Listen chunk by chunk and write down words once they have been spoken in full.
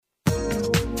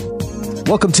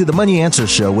Welcome to the Money Answer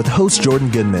Show with host Jordan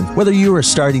Goodman. Whether you are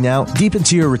starting out, deep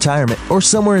into your retirement, or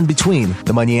somewhere in between,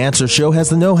 the Money Answer Show has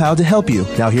the know-how to help you.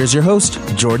 Now here's your host,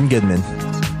 Jordan Goodman.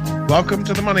 Welcome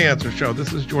to the Money Answer Show.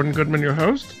 This is Jordan Goodman, your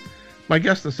host. My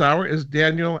guest this hour is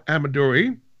Goodman and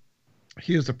Ameduri.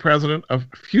 He is the president of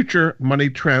Future Money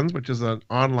Trends, which is an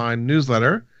online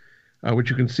newsletter, which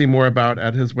you can see more about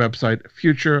at his website,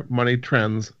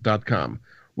 futuremoneytrends.com.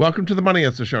 Welcome to the Money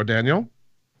Answer Show, Daniel.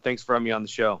 Thanks for having me on the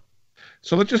show.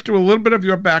 So let's just do a little bit of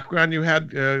your background. You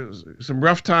had some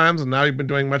rough times, and now you've been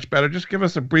doing much better. Just give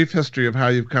us a brief history of how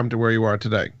you've come to where you are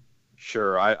today.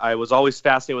 Sure. I was always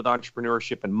fascinated with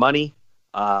entrepreneurship and money.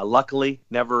 Luckily,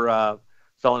 never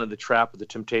fell into the trap of the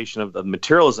temptation of the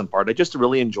materialism part. I just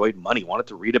really enjoyed money, wanted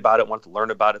to read about it, wanted to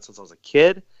learn about it since I was a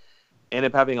kid.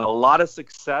 Ended up having a lot of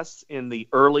success in the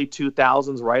early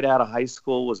 2000s, right out of high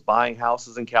school, was buying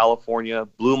houses in California,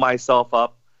 blew myself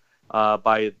up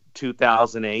by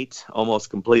 2008 almost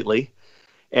completely,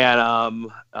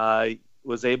 and I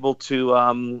was able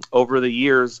to, over the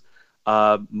years,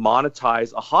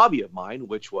 monetize a hobby of mine,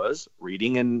 which was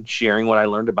reading and sharing what I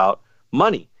learned about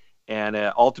money. And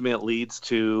ultimately it leads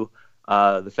to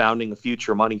the founding of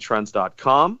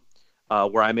FutureMoneyTrends.com,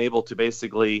 where I'm able to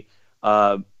basically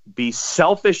be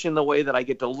selfish in the way that I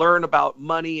get to learn about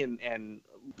money and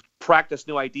practice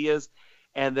new ideas.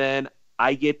 And then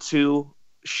I get to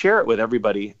share it with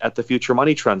everybody at the Future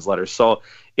Money Trends letter. So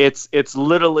it's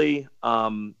literally,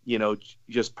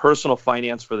 just personal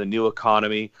finance for the new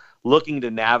economy, looking to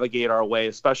navigate our way,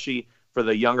 especially for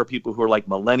the younger people who are like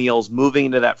millennials, moving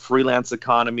into that freelance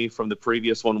economy from the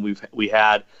previous one we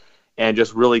had, and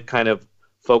just really kind of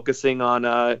focusing on,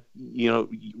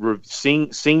 looking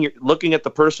at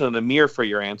the person in the mirror for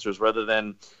your answers, rather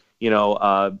than,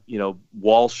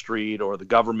 Wall Street or the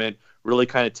government, really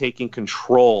kind of taking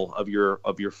control of your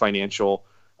financial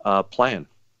plan.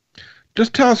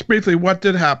 Just tell us briefly what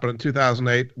did happen in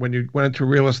 2008 when you went into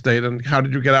real estate, and how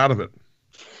did you get out of it?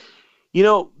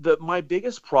 My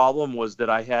biggest problem was that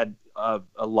I had a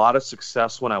lot of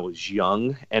success when I was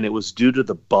young, and it was due to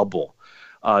the bubble.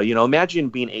 Imagine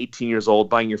being 18 years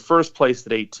old, buying your first place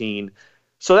at 18.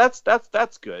 So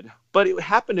that's good. But it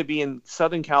happened to be in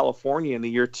Southern California in the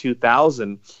year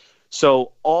 2000.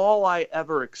 So all I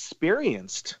ever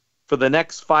experienced for the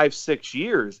next 5-6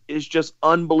 years is just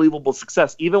unbelievable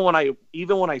success. Even when I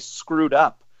screwed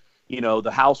up,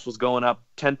 the house was going up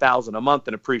 $10,000 a month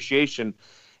in appreciation.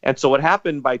 And so what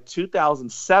happened by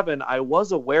 2007, I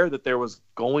was aware that there was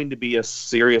going to be a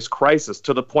serious crisis,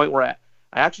 to the point where I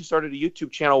actually started a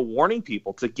YouTube channel warning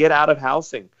people to get out of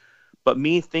housing. But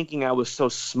me thinking I was so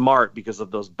smart because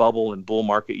of those bubble and bull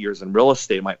market years in real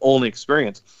estate, my only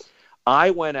experience,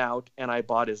 I went out and I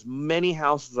bought as many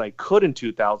houses as I could in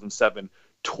 2007,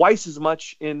 twice as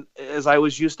much as I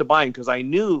was used to buying, because I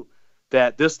knew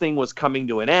that this thing was coming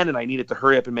to an end and I needed to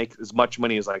hurry up and make as much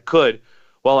money as I could.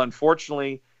 Well,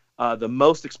 unfortunately, the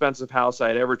most expensive house I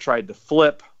had ever tried to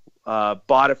flip,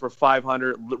 bought it for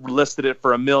 $500,000, listed it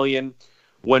for $1 million.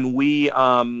 When we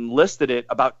listed it,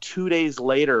 about 2 days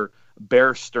later,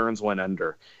 Bear Stearns went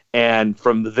under. And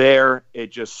from there,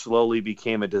 it just slowly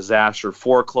became a disaster.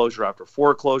 Foreclosure after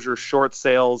foreclosure, short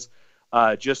sales,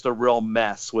 just a real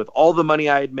mess. With all the money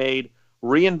I had made,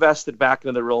 reinvested back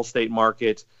into the real estate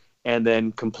market, and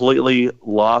then completely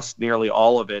lost nearly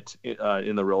all of it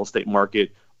in the real estate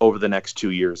market over the next 2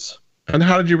 years. And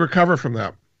how did you recover from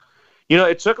that?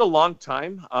 It took a long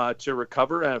time to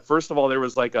recover. First of all, there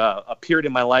was like a period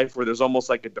in my life where there's almost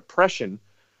like a depression,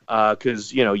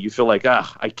 because you feel like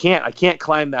I can't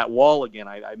climb that wall again.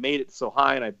 I made it so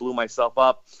high and I blew myself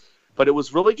up. But it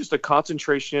was really just a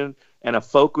concentration and a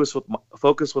focus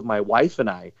with my wife and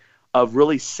I of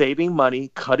really saving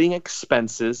money, cutting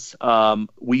expenses.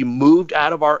 We moved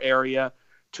out of our area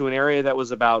to an area that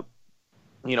was about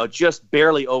just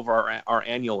barely over our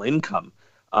annual income.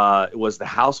 It was the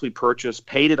house we purchased,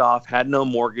 paid it off, had no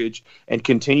mortgage, and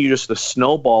continued just to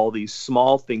snowball these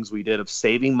small things we did of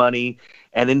saving money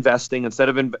and investing. Instead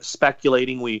of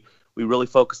speculating, we really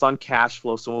focused on cash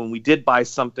flow. So when we did buy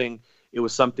something, it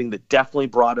was something that definitely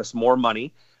brought us more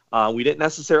money. We didn't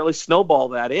necessarily snowball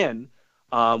that in.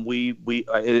 We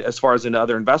as far as in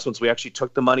other investments, we actually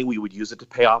took the money, we would use it to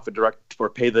pay off or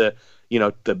pay the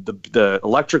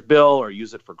electric bill, or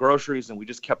use it for groceries, and we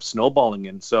just kept snowballing.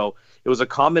 And so it was a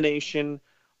combination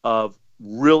of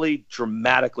really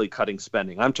dramatically cutting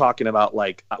spending. I'm talking about,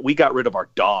 like, we got rid of our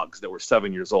dogs that were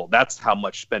 7 years old. That's how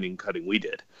much spending cutting we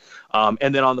did.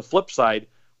 And then on the flip side,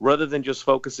 rather than just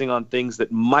focusing on things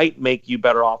that might make you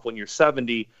better off when you're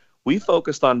 70, we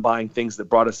focused on buying things that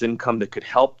brought us income that could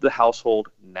help the household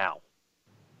now.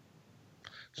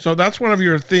 So that's one of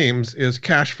your themes is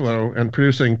cash flow and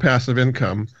producing passive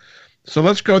income. So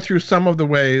let's go through some of the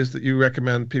ways that you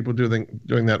recommend people doing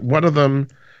that. One of them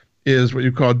is what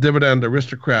you call dividend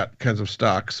aristocrat kinds of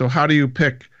stocks. So how do you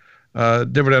pick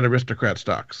dividend aristocrat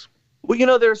stocks?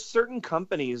 Well, there's certain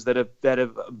companies that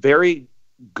have very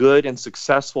good and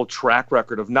successful track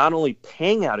record of not only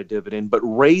paying out a dividend but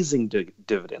raising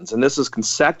dividends, and this is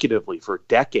consecutively for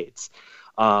decades.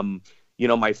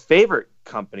 My favorite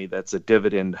company that's a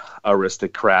dividend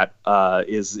aristocrat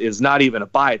is not even a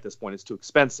buy at this point. It's too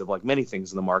expensive, like many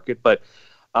things in the market. But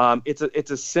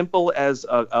it's as simple as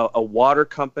a water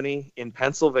company in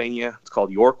Pennsylvania. It's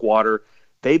called York Water.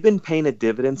 They've been paying a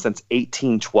dividend since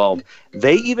 1812.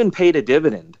 They even paid a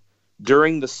dividend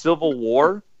during the Civil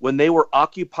War when they were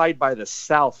occupied by the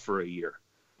South for a year.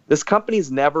 This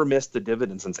company's never missed a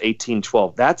dividend since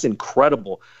 1812. That's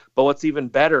incredible. But what's even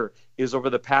better is over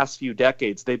the past few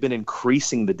decades, they've been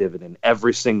increasing the dividend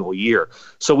every single year.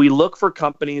 So we look for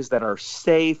companies that are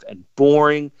safe and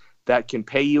boring, that can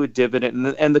pay you a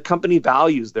dividend, and the company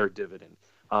values their dividend.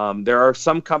 There are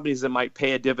some companies that might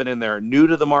pay a dividend that are new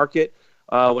to the market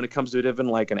when it comes to a dividend,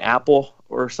 like an Apple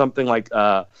or something like,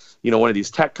 one of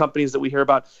these tech companies that we hear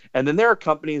about. And then there are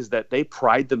companies that they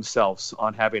pride themselves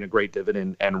on having a great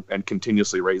dividend and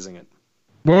continuously raising it.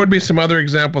 What would be some other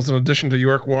examples in addition to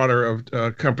York Water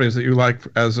of companies that you like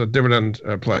as a dividend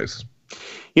place?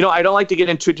 I don't like to get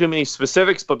into too many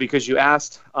specifics, but because you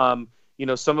asked,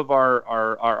 some of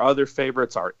our other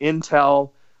favorites are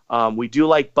Intel. We do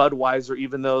like Budweiser,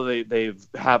 even though they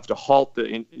have to halt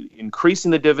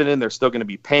increasing the dividend. They're still going to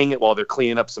be paying it while they're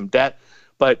cleaning up some debt.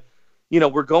 But,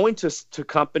 we're going to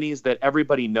companies that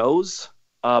everybody knows.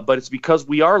 But it's because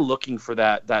we are looking for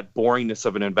that boringness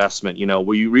of an investment.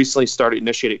 We recently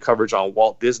initiated coverage on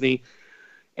Walt Disney.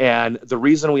 And the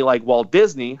reason we like Walt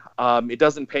Disney, it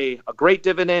doesn't pay a great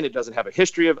dividend. It doesn't have a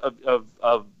history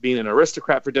of being an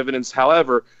aristocrat for dividends.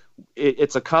 However,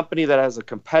 it's a company that has a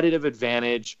competitive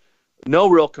advantage. No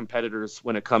real competitors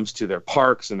when it comes to their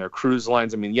parks and their cruise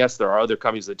lines. I mean, yes, there are other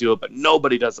companies that do it, but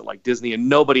nobody does it like Disney, and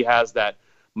nobody has that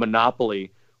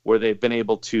monopoly where they've been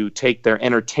able to take their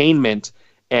entertainment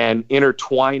and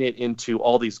intertwine it into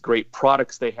all these great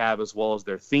products they have, as well as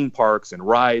their theme parks and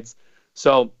rides.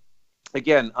 So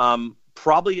again,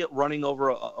 probably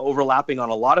overlapping on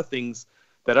a lot of things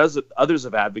that others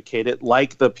have advocated,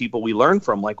 like the people we learn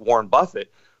from, like Warren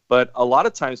Buffett. But a lot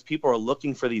of times people are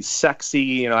looking for these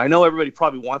sexy, I know everybody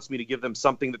probably wants me to give them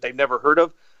something that they've never heard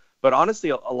of, but honestly,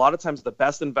 a lot of times the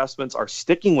best investments are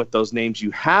sticking with those names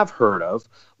you have heard of,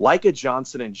 like a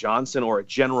Johnson & Johnson or a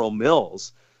General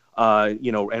Mills.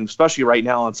 And especially right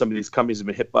now on some of these companies have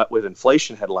been hit with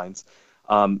inflation headlines.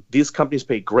 These companies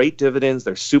pay great dividends.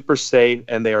 They're super safe,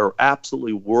 and they are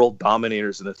absolutely world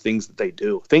dominators in the things that they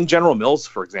do. Think General Mills,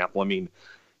 for example. I mean,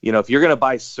 if you're going to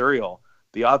buy cereal,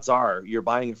 the odds are you're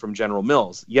buying it from General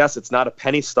Mills. Yes, it's not a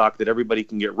penny stock that everybody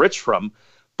can get rich from,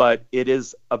 but it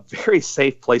is a very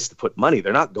safe place to put money.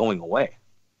 They're not going away.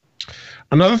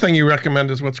 Another thing you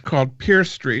recommend is what's called Peer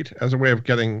Street as a way of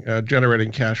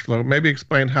generating cash flow. Maybe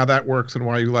explain how that works and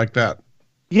why you like that.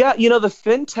 Yeah, the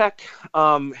fintech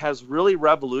has really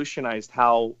revolutionized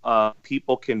how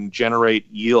people can generate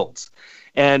yields.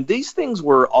 And these things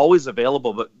were always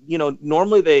available, but,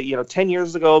 normally 10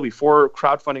 years ago, before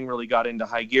crowdfunding really got into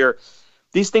high gear,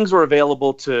 these things were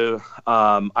available to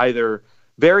either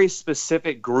very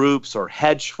specific groups or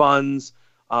hedge funds,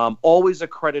 always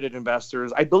accredited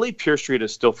investors. I believe Peer Street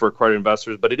is still for accredited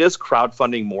investors, but it is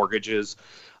crowdfunding mortgages,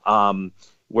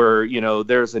 where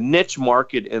there's a niche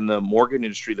market in the mortgage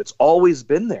industry that's always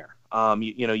been there.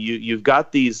 You've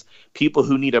got these people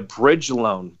who need a bridge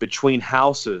loan between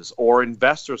houses, or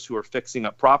investors who are fixing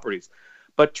up properties.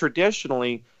 But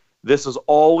traditionally, this has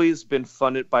always been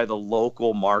funded by the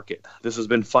local market. This has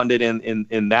been funded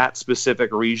in that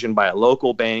specific region by a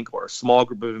local bank or a small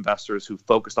group of investors who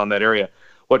focused on that area.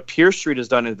 What Peer Street has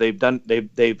done is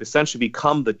they've essentially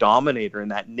become the dominator in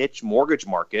that niche mortgage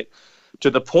market, to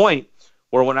the point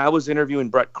where when I was interviewing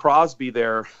Brett Crosby,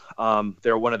 they're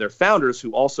one of their founders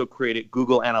who also created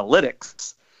Google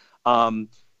Analytics.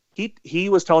 He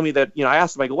was telling me that, I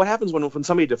asked him, I go, what happens when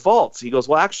somebody defaults? He goes,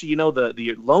 well, actually,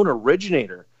 the loan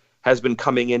originator has been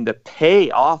coming in to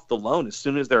pay off the loan as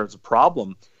soon as there's a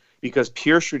problem, because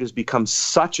Peer Street has become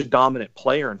such a dominant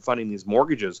player in funding these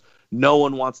mortgages. No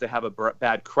one wants to have a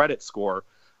bad credit score,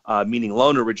 meaning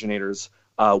loan originators,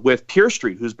 with Peer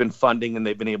Street, who's been funding, and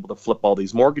they've been able to flip all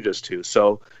these mortgages to.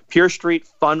 So Peer Street,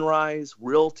 Fundrise,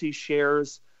 Realty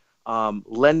Shares,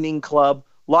 Lending Club,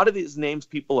 a lot of these names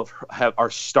people are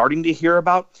starting to hear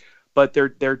about, but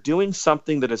they're doing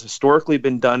something that has historically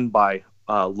been done by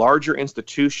larger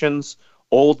institutions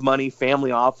old money,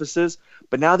 family offices.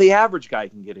 But now the average guy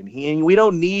can get in. And we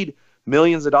don't need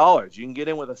millions of dollars. You can get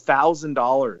in with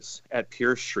 $1,000 at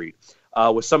Pierce Street.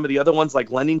 With some of the other ones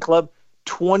like Lending Club,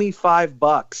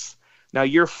 $25. Now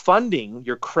you're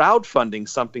crowdfunding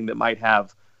something that might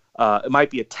have, it might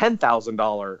be a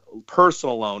 $10,000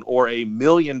 personal loan or a $1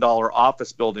 million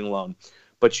office building loan,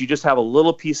 but you just have a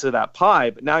little piece of that pie.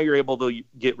 But now you're able to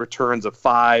get returns of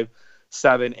 5,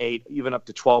 7, 8, even up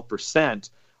to 12%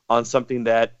 on something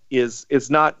that is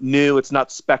not new. It's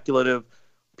not speculative.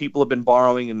 People have been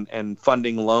borrowing and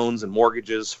funding loans and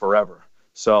mortgages forever.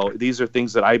 So these are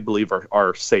things that I believe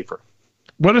are safer.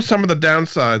 What are some of the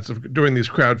downsides of doing these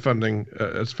crowdfunding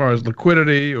as far as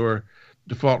liquidity or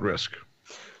default risk?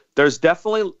 There's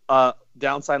definitely a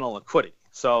downside on liquidity.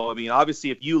 So, I mean,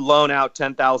 obviously, if you loan out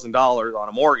 $10,000 on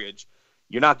a mortgage,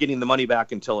 you're not getting the money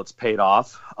back until it's paid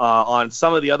off. On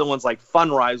some of the other ones like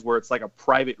Fundrise, where it's like a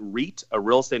private REIT, a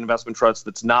real estate investment trust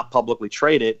that's not publicly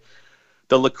traded,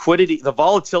 the liquidity, the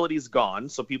volatility is gone.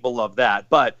 So people love that.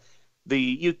 But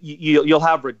you'll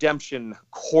have redemption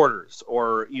quarters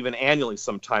or even annually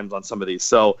sometimes on some of these.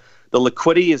 So the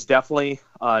liquidity is definitely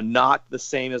not the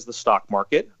same as the stock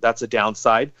market. That's a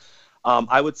downside.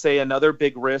 I would say another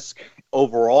big risk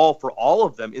overall for all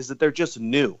of them is that they're just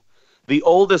new. The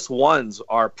oldest ones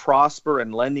are Prosper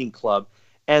and Lending Club,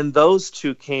 and those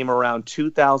two came around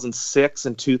 2006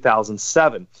 and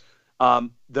 2007.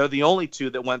 They're the only two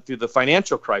that went through the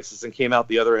financial crisis and came out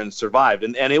the other end and survived.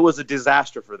 And it was a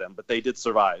disaster for them, but they did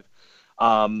survive.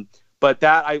 But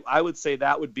that I would say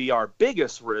that would be our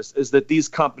biggest risk, is that these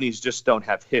companies just don't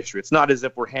have history. It's not as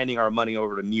if we're handing our money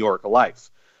over to New York Life.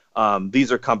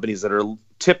 These are companies that are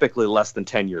typically less than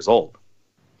 10 years old.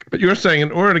 But you're saying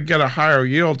in order to get a higher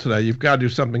yield today, you've got to do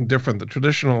something different. The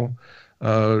traditional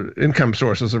income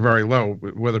sources are very low,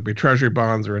 whether it be treasury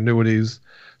bonds or annuities.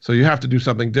 So you have to do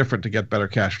something different to get better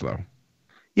cash flow.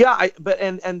 Yeah,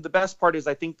 and the best part is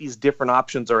I think these different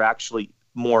options are actually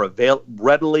more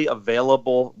readily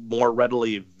available, more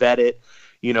readily vetted.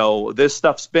 You know, this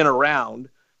stuff's been around,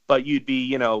 but you'd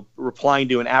be, replying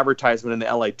to an advertisement in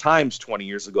the LA Times 20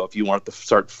 years ago if you wanted to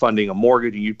start funding a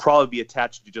mortgage, and you'd probably be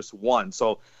attached to just one.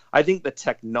 So I think the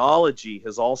technology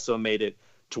has also made it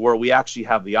to where we actually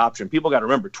have the option. People got to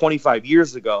remember, 25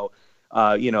 years ago,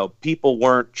 people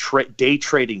weren't day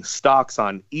trading stocks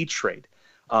on E-Trade.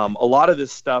 A lot of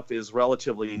this stuff is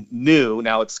relatively new.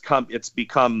 Now it's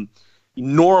become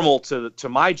normal to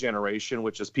my generation,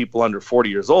 which is people under 40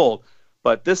 years old.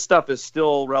 But this stuff is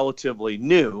still relatively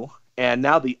new, and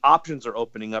now the options are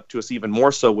opening up to us even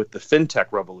more so with the fintech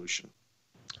revolution.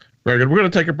 Very good. We're going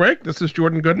to take a break. This is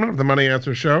Jordan Goodman of the Money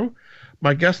Answer Show.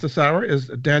 My guest this hour is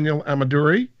Daniel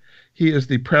Ameduri. He is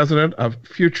the president of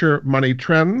Future Money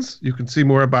Trends. You can see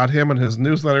more about him and his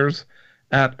newsletters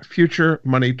at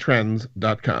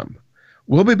futuremoneytrends.com.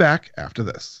 We'll be back after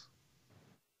this.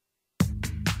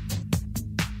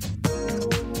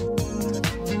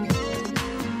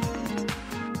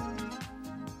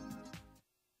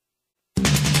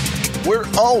 We're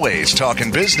always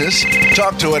talking business.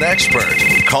 Talk to an expert.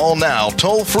 Call now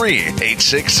toll free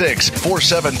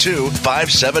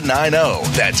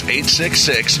 866-472-5790. That's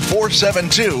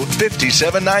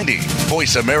 866-472-5790.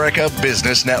 Voice America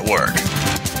Business Network.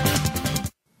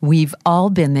 We've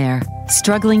all been there,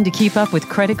 struggling to keep up with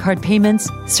credit card payments,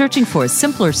 searching for a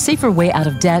simpler, safer way out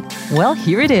of debt. Well,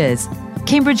 here it is.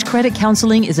 Cambridge Credit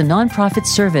Counseling is a nonprofit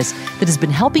service that has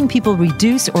been helping people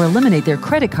reduce or eliminate their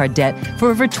credit card debt for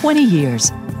over 20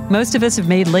 years. Most of us have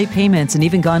made late payments and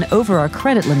even gone over our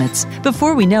credit limits.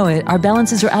 Before we know it, our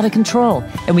balances are out of control,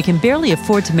 and we can barely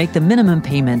afford to make the minimum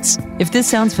payments. If this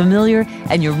sounds familiar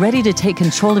and you're ready to take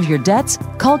control of your debts,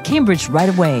 call Cambridge right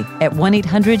away at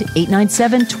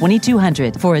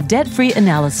 1-800-897-2200 for a debt-free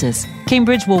analysis.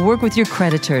 Cambridge will work with your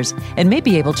creditors and may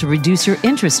be able to reduce your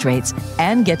interest rates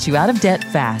and get you out of debt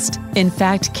fast. In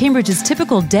fact, Cambridge's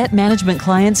typical debt management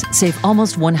clients save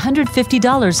almost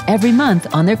 $150 every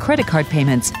month on their credit card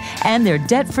payments, and they're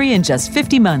debt-free in just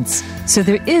 50 months. So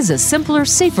there is a simpler,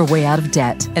 safer way out of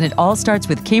debt, and it all starts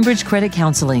with Cambridge Credit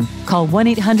Counseling. Call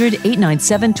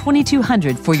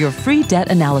 1-800-897-2200 for your free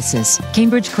debt analysis.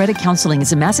 Cambridge Credit Counseling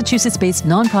is a Massachusetts-based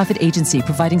nonprofit agency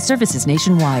providing services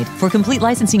nationwide. For complete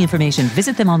licensing information,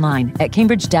 visit them online at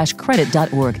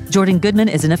cambridge-credit.org. Jordan Goodman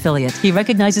is an affiliate. He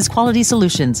recognizes quality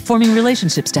solutions, forming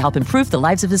relationships to help improve the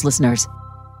lives of his listeners.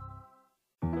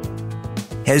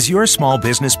 Has your small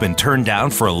business been turned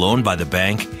down for a loan by the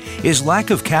bank? Is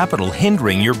lack of capital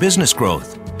hindering your business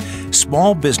growth?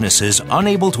 Small businesses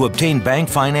unable to obtain bank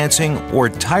financing or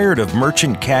tired of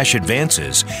merchant cash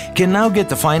advances can now get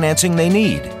the financing they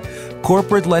need.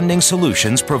 Corporate Lending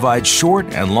Solutions provides short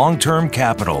and long-term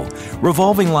capital,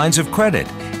 revolving lines of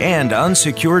credit, and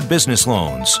unsecured business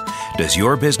loans. Does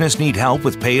your business need help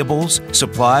with payables,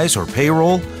 supplies, or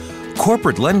payroll?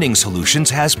 Corporate Lending Solutions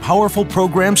has powerful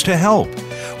programs to help.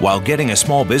 While getting a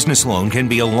small business loan can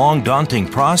be a long, daunting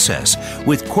process,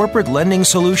 with Corporate Lending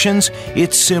Solutions,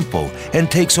 it's simple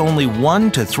and takes only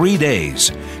 1 to 3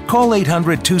 days. Call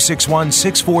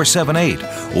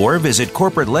 800-261-6478 or visit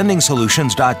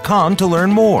corporatelendingsolutions.com to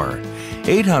learn more.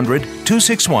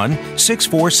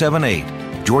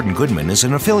 800-261-6478. Jordan Goodman is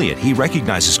an affiliate. He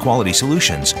recognizes quality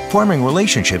solutions, forming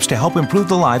relationships to help improve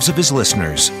the lives of his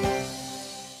listeners.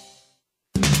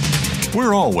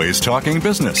 We're always talking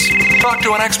business. Talk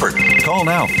to an expert. Call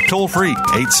now, toll free,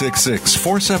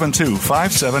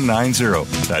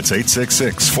 866-472-5790. That's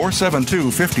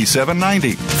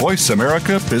 866-472-5790. Voice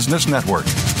America Business Network.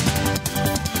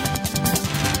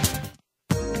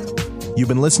 You've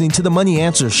been listening to the Money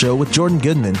Answer Show with Jordan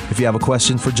Goodman. If you have a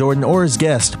question for Jordan or his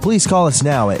guest, please call us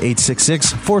now at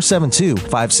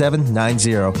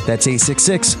 866-472-5790. That's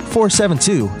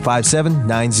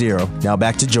 866-472-5790. Now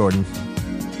back to Jordan.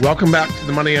 Welcome back to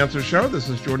the Money Answer Show. This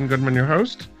is Jordan Goodman, your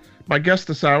host. My guest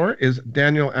this hour is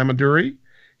Daniel Ameduri.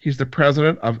 He's the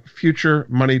president of Future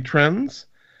Money Trends.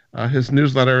 His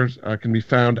newsletters can be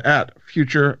found at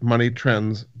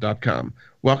futuremoneytrends.com.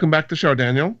 Welcome back to the show,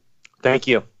 Daniel. Thank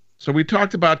you. So we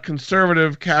talked about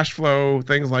conservative cash flow,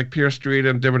 things like Peer Street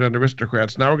and dividend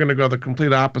aristocrats. Now we're going to go the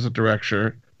complete opposite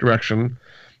direction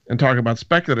and talk about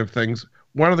speculative things.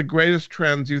 One of the greatest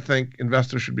trends you think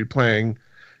investors should be playing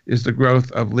is the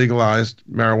growth of legalized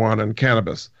marijuana and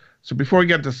cannabis. So before we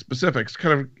get to specifics,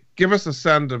 kind of give us a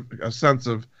sense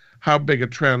of how big a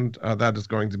trend that is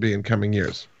going to be in coming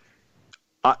years.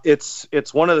 It's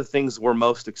one of the things we're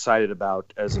most excited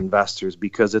about as investors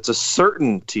because it's a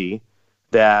certainty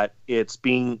that it's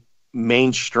being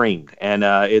mainstreamed, and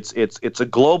it's a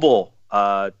global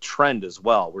trend as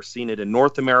well. We're seeing it in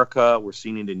North America, we're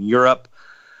seeing it in Europe,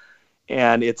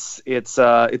 and it's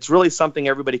really something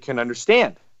everybody can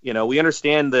understand. You know, we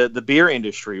understand the beer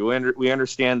industry. We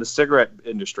understand the cigarette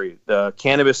industry. The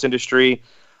cannabis industry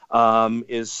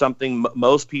is something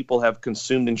most people have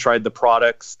consumed and tried the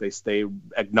products. They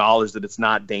acknowledge that it's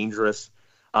not dangerous.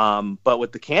 But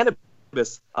with the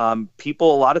cannabis,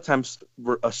 people a lot of times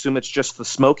assume it's just the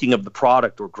smoking of the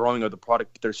product or growing of the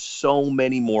product. There's so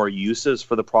many more uses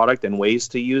for the product and ways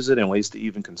to use it and ways to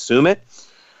even consume it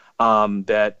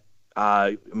that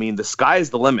I mean, the sky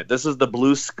is the limit. This is the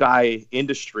blue sky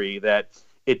industry that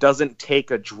it doesn't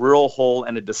take a drill hole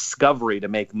and a discovery to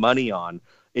make money on.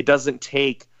 It doesn't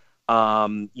take, a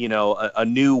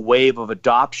new wave of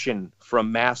adoption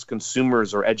from mass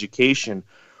consumers or education.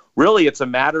 Really, it's a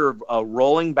matter of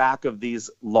rolling back of these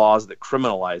laws that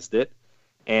criminalized it.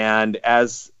 And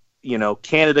as,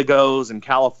 Canada goes and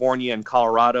California and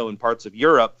Colorado and parts of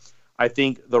Europe, I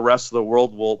think the rest of the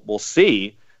world will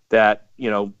see that,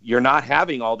 you're not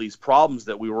having all these problems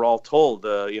that we were all told,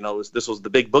 this was the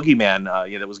big boogeyman,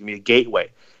 that was going to be a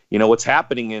gateway. What's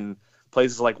happening in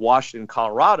places like Washington,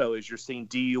 Colorado is you're seeing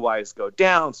DUIs go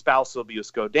down, spousal abuse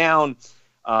go down,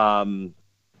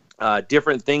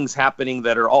 different things happening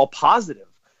that are all positive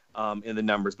in the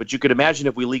numbers. But you could imagine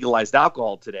if we legalized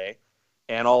alcohol today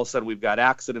and all of a sudden we've got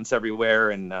accidents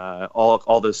everywhere and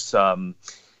all this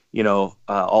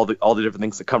all the different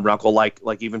things that come from alcohol, like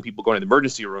even people going to the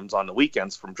emergency rooms on the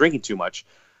weekends from drinking too much.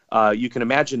 You can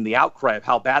imagine the outcry of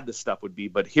how bad this stuff would be.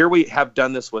 But here we have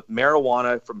done this with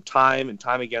marijuana from time and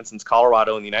time again since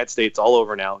Colorado and the United States, all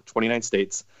over now, 29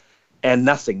 states, and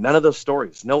none of those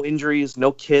stories, no injuries,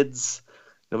 no kids,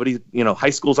 nobody, high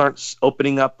schools aren't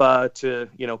opening up to,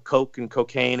 coke and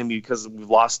cocaine. And because we've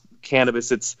lost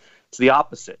cannabis, it's the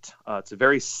opposite. It's a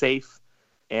very safe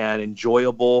and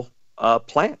enjoyable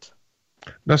plant.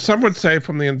 Now, some would say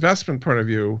from the investment point of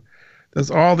view,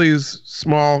 there's all these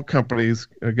small companies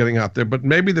getting out there, but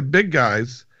maybe the big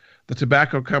guys, the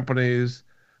tobacco companies,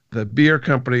 the beer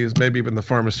companies, maybe even the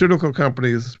pharmaceutical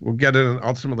companies will get in and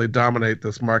ultimately dominate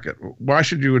this market. Why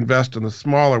should you invest in the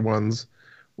smaller ones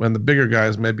when the bigger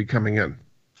guys may be coming in?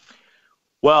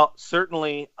 Well,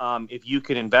 certainly if you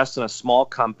can invest in a small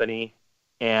company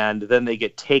and then they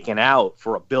get taken out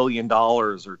for $1 billion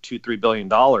or $2-3 billion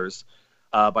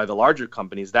by the larger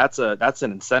companies, that's an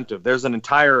incentive. There's an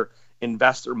entire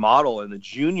investor model in the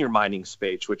junior mining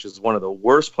space, which is one of the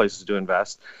worst places to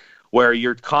invest, where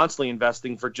you're constantly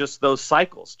investing for just those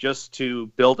cycles, just to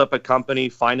build up a company,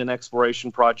 find an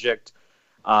exploration project,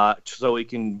 so it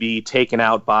can be taken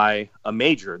out by a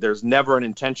major. There's never an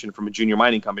intention from a junior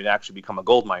mining company to actually become a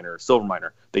gold miner or silver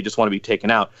miner. They just want to be taken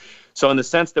out. So in the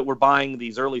sense that we're buying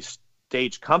these early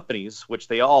stage companies, which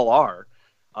they all are,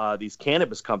 these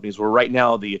cannabis companies, where right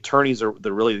now the attorneys are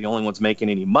really the only ones making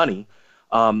any money.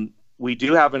 We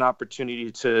do have an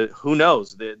opportunity to, who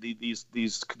knows,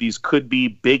 these could be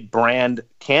big brand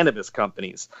cannabis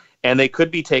companies, and they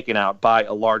could be taken out by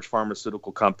a large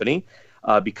pharmaceutical company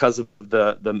because of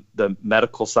the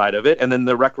medical side of it. And then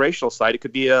the recreational side, it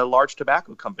could be a large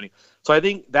tobacco company. So I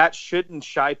think that shouldn't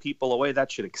shy people away. That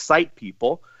should excite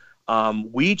people.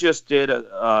 We just did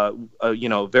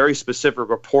a very specific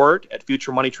report at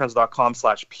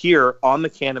futuremoneytrends.com/peer on the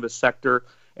cannabis sector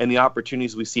and the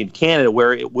opportunities we see in Canada,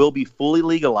 where it will be fully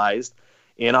legalized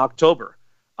in October.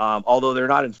 Although they're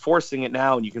not enforcing it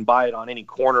now, and you can buy it on any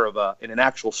corner in an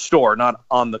actual store, not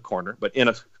on the corner, but in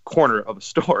a corner of a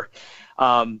store.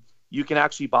 You can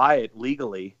actually buy it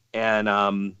legally, and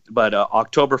but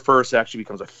October 1st it actually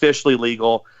becomes officially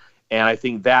legal. And I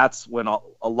think that's when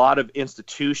a lot of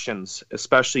institutions,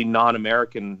 especially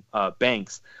non-American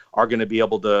banks, are going to be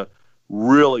able to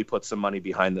really put some money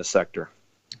behind this sector.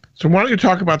 So why don't you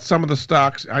talk about some of the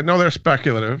stocks? I know they're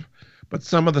speculative, but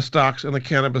some of the stocks in the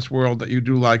cannabis world that you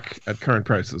do like at current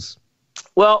prices.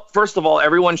 Well, first of all,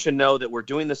 everyone should know that we're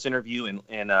doing this interview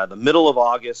in the middle of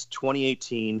August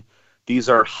 2018. These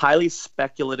are highly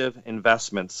speculative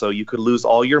investments, so you could lose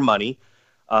all your money.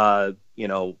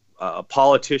 A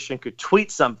politician could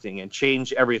tweet something and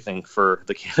change everything for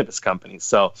the cannabis companies.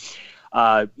 So,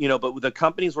 but the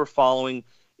companies we're following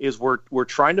is we're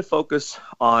trying to focus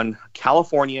on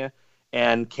California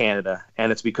and Canada,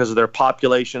 and it's because of their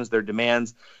populations, their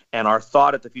demands, and our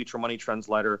thought at the Future Money Trends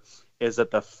letter is that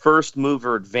the first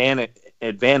mover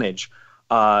advantage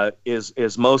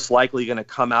is most likely going to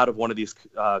come out of one of these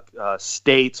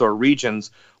states or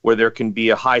regions where there can be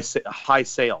a high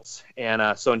sales.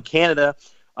 And so in Canada,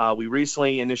 we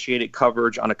recently initiated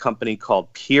coverage on a company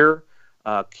called Peer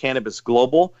Cannabis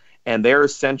Global. And they're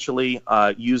essentially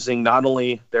using not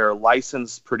only their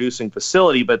licensed producing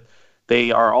facility, but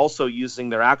they are also using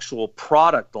their actual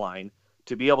product line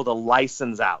to be able to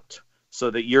license out, so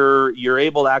that you're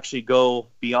able to actually go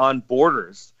beyond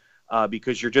borders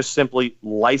because you're just simply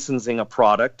licensing a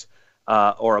product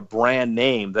or a brand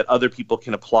name that other people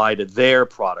can apply to their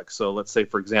product. So let's say,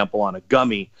 for example, on a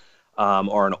gummy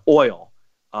or an oil,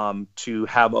 to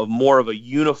have more of a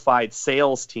unified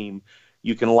sales team,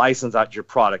 you can license out your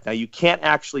product. Now, you can't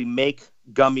actually make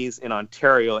gummies in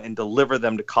Ontario and deliver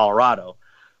them to Colorado,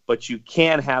 but you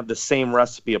can have the same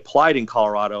recipe applied in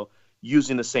Colorado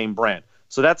using the same brand.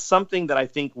 So that's something that I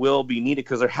think will be needed,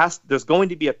 because there's going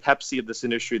to be a Pepsi of this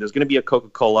industry. There's going to be a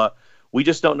Coca-Cola. We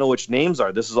just don't know which names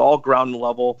are. This is all ground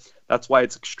level. That's why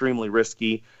it's extremely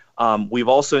risky. We've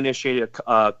also initiated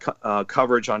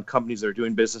coverage on companies that are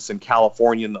doing business in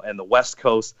California and the West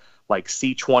Coast, like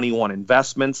C21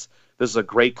 Investments. This is a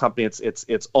great company.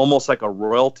 It's almost like a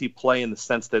royalty play in the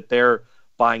sense that they're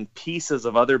buying pieces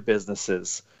of other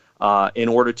businesses in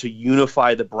order to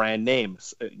unify the brand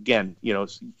names. Again,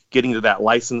 getting to that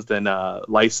licensed and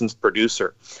licensed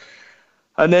producer.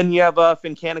 And then you have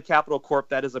Fincana Capital Corp.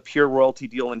 That is a pure royalty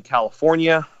deal in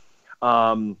California.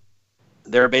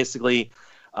 They're basically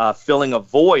filling a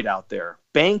void out there.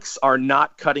 Banks are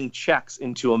not cutting checks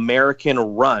into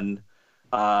American-run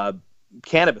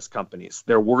cannabis companies.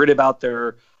 They're worried about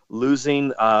their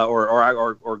losing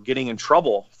or getting in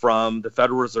trouble from the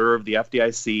Federal Reserve, the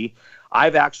FDIC.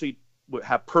 I've actually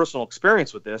have personal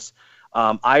experience with this.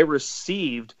 I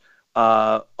received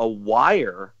a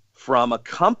wire from a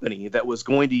company that was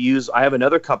going to use. I have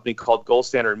another company called Gold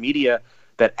Standard Media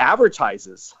that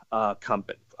advertises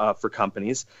for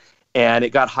companies, and it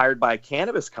got hired by a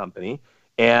cannabis company.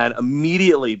 And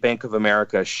immediately, Bank of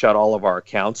America shut all of our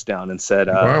accounts down and said,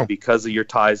 wow, because of your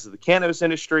ties to the cannabis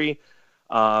industry,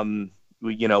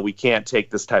 we can't take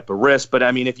this type of risk. But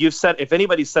I mean, if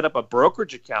anybody set up a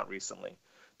brokerage account recently,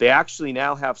 they actually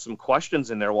now have some questions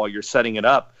in there while you're setting it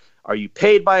up. Are you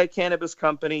paid by a cannabis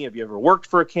company? Have you ever worked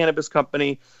for a cannabis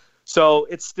company? So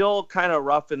it's still kind of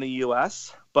rough in the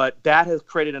U.S., but that has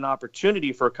created an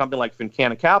opportunity for a company like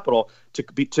Fincana Capital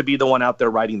to be the one out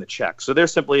there writing the check. So they're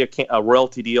simply a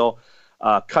royalty deal,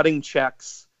 cutting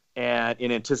checks, and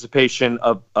in anticipation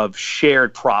of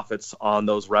shared profits on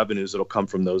those revenues that'll come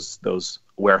from those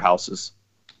warehouses.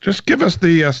 Just give us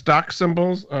the stock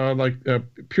symbols, like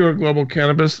Pure Global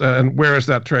Cannabis, and where is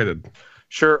that traded?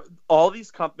 Sure. All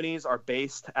these companies are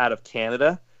based out of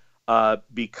Canada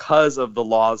because of the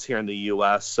laws here in the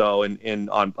U.S. So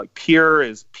on Pure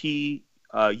is Pure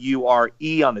on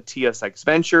the TSX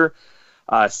Venture.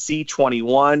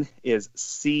 C21 is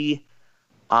CIXXA,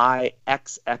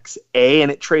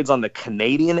 and it trades on the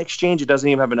Canadian exchange. It doesn't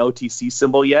even have an OTC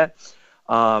symbol yet.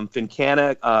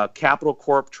 Fincana Capital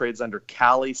Corp trades under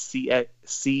Cali,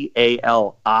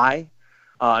 CALI.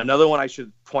 Another one I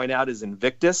should point out is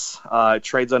Invictus. It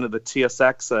trades under the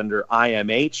TSX under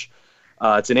IMH.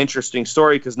 It's an interesting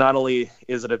story because not only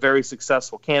is it a very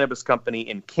successful cannabis company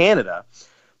in Canada,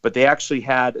 but they actually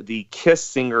had the Kiss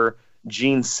singer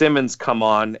Gene Simmons come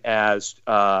on as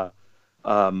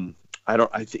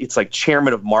it's like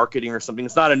chairman of marketing or something.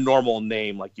 It's not a normal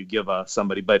name like you give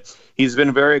somebody, but he's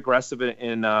been very aggressive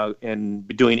in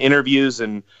doing interviews,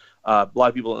 and a lot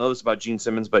of people don't know this about Gene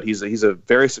Simmons, but he's a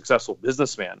very successful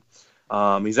businessman.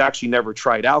 He's actually never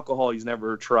tried alcohol. He's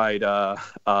never tried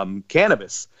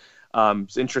cannabis.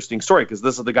 It's an interesting story because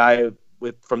this is the guy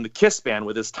from the Kiss band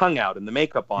with his tongue out and the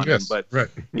makeup on him. But right.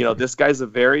 This guy's a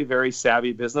very, very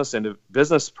savvy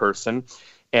business person.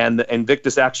 And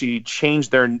Invictus actually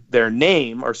changed their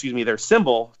name, or excuse me, their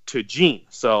symbol to Gene.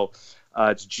 So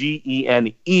it's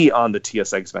GENE on the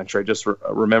TSX venture. I just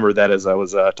remember that as I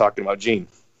was talking about Gene.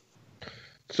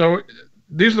 So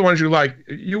these are the ones you like.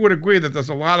 You would agree that there's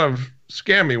a lot of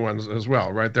scammy ones as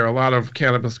well, right? There are a lot of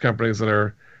cannabis companies that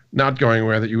are not going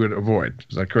anywhere that you would avoid.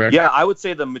 Is that correct? Yeah, I would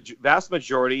say the vast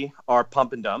majority are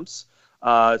pump and dumps,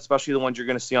 especially the ones you're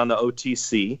going to see on the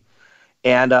OTC.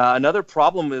 And another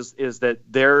problem is that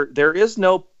there is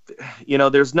no,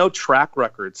 there's no track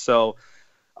record. So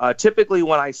typically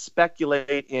when I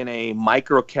speculate in a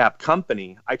micro cap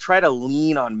company, I try to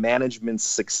lean on management's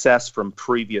success from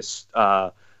previous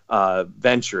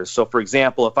ventures. So for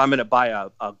example, if I'm going to buy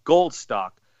a gold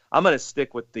stock, I'm going to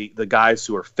stick with the guys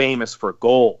who are famous for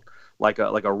gold, like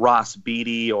a Ross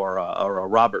Beatty or a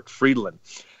Robert Friedland.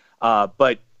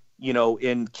 But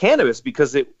in cannabis,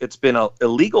 because it's been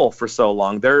illegal for so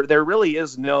long, there really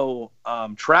is no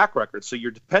track record. So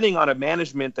you're depending on a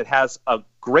management that has a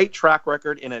great track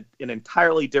record in an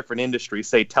entirely different industry,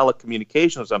 say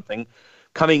telecommunications or something,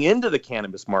 coming into the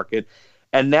cannabis market,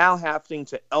 and now having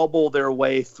to elbow their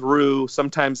way through,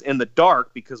 sometimes in the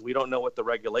dark, because we don't know what the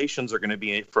regulations are going to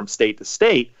be from state to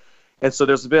state. And so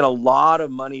there's been a lot of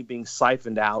money being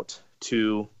siphoned out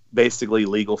to basically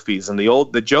legal fees. And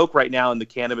the joke right now in the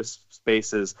cannabis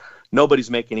space is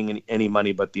nobody's making any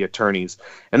money but the attorneys.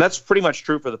 And that's pretty much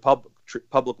true for the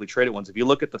publicly traded ones. If you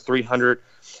look at the 300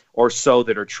 or so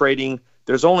that are trading,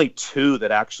 there's only 2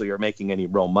 that actually are making any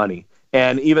real money.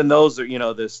 And even those are,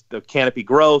 the Canopy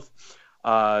Growth,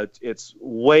 it's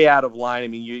way out of line. I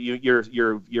mean,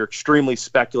 you're extremely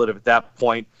speculative at that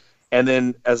point. And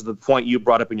then, as the point you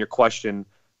brought up in your question,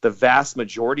 the vast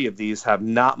majority of these have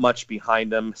not much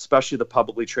behind them, especially the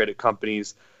publicly traded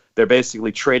companies. They're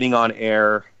basically trading on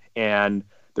air, and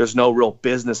there's no real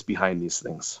business behind these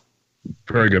things.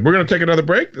 Very good. We're going to take another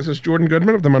break. This is Jordan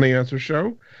Goodman of the Money Answer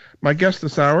Show. My guest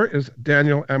this hour is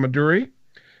Daniel Ameduri.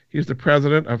 He's the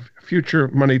president of Future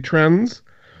Money Trends.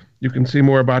 You can see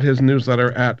more about his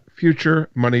newsletter at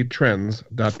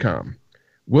futuremoneytrends.com.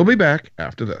 We'll be back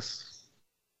after this.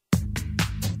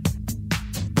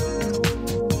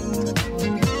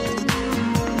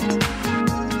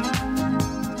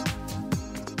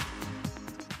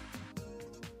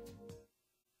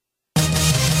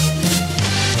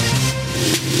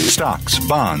 Stocks,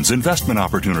 bonds, investment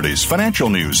opportunities, financial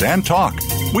news, and talk.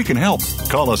 We can help.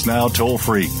 Call us now toll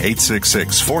free,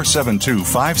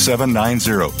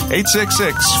 866-472-5790.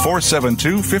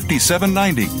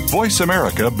 866-472-5790. Voice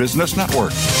America Business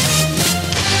Network.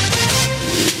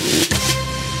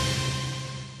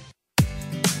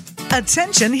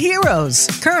 Attention heroes,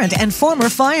 current and former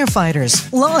firefighters,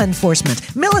 law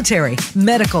enforcement, military,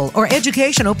 medical, or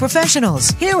educational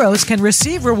professionals. Heroes can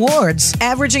receive rewards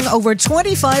averaging over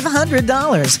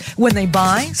 $2,500 when they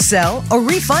buy, sell, or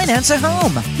refinance a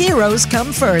home. Heroes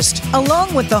come first.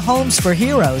 Along with the Homes for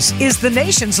Heroes is the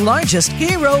nation's largest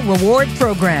hero reward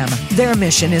program. Their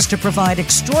mission is to provide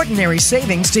extraordinary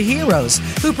savings to heroes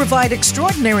who provide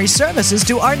extraordinary services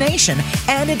to our nation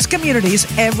and its communities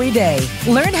every day.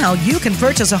 Learn how you can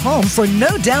purchase a home for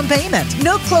no down payment,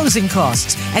 no closing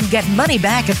costs, and get money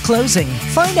back at closing.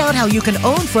 Find out how you can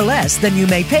own for less than you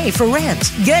may pay for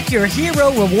rent. Get your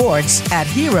hero rewards at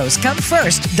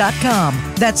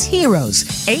heroescomefirst.com. That's heroes,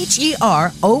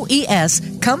 HEROES,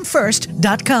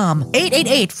 comefirst.com.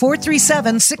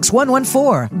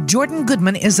 888-437-6114. Jordan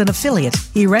Goodman is an affiliate.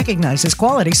 He recognizes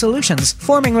quality solutions,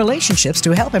 forming relationships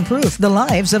to help improve the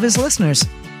lives of his listeners.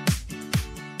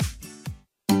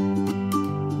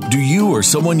 Do you or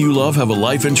someone you love have a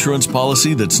life insurance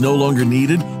policy that's no longer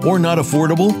needed or not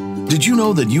affordable? Did you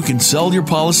know that you can sell your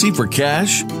policy for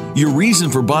cash? Your reason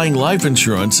for buying life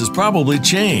insurance has probably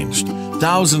changed.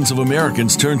 Thousands of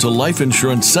Americans turn to life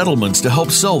insurance settlements to help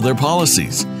sell their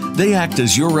policies. They act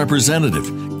as your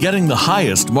representative, getting the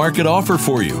highest market offer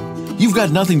for you. You've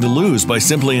got nothing to lose by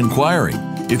simply inquiring.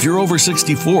 If you're over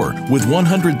 64 with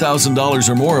 $100,000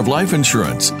 or more of life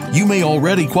insurance, you may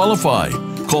already qualify.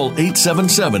 Call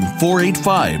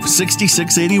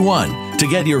 877-485-6681 to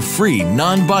get your free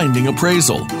non-binding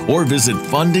appraisal or visit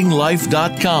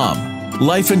fundinglife.com.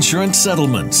 Life Insurance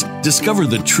Settlements. Discover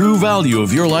the true value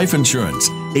of your life insurance.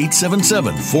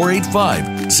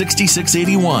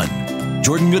 877-485-6681.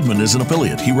 Jordan Goodman is an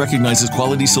affiliate. He recognizes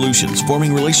quality solutions,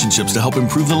 forming relationships to help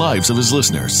improve the lives of his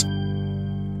listeners.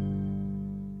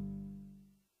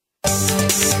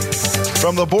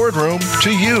 From the boardroom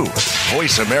to you,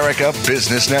 Voice America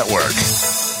Business Network.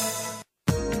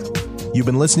 You've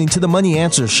been listening to the Money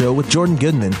Answer Show with Jordan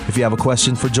Goodman. If you have a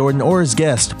question for Jordan or his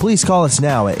guest, please call us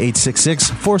now at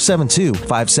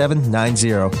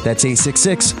 866-472-5790. That's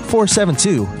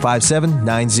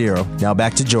 866-472-5790. Now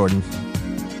back to Jordan.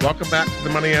 Welcome back to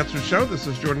the Money Answer Show. This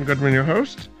is Jordan Goodman, your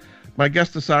host. My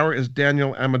guest this hour is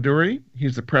Daniel Ameduri.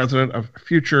 He's the president of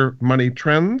Future Money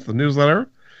Trends, the newsletter.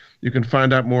 You can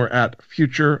find out more at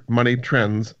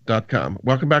futuremoneytrends.com.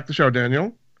 Welcome back to the show,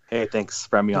 Daniel. Hey, thanks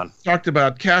for having me on. We talked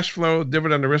about cash flow,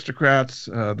 dividend aristocrats.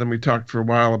 Then we talked for a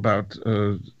while about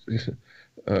the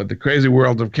crazy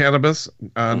world of cannabis.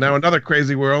 Now another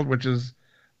crazy world, which is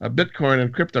Bitcoin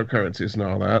and cryptocurrencies and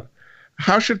all that.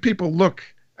 How should people look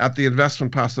at the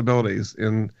investment possibilities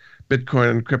in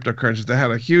Bitcoin and cryptocurrencies? They had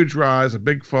a huge rise, a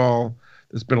big fall.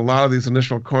 There's been a lot of these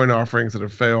initial coin offerings that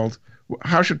have failed.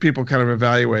 How should people kind of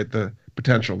evaluate the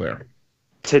potential there?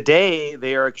 Today,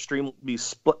 they are extremely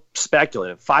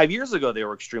speculative. 5 years ago, they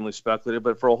were extremely speculative,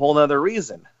 but for a whole other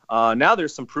reason. Now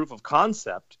there's some proof of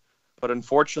concept, but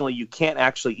unfortunately, you can't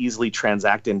actually easily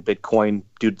transact in Bitcoin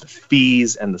due to the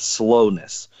fees and the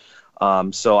slowness.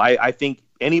 So I think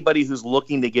anybody who's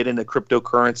looking to get into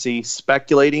cryptocurrency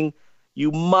speculating,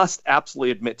 you must absolutely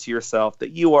admit to yourself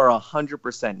that you are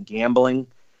 100% gambling.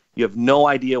 You have no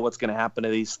idea what's going to happen to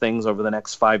these things over the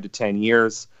next 5 to 10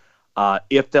 years.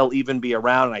 If they'll even be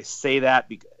around, and I say that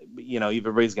because,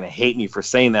 everybody's going to hate me for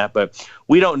saying that, but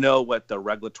we don't know what the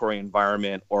regulatory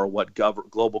environment or what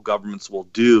global governments will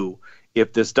do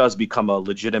if this does become a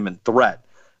legitimate threat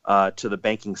to the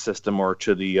banking system or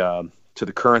to the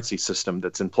currency system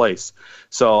that's in place.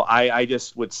 So I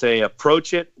just would say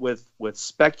approach it with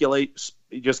speculate.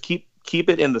 Just keep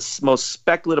it in the most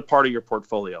speculative part of your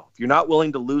portfolio. If you're not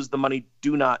willing to lose the money,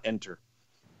 do not enter.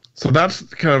 So that's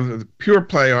kind of the pure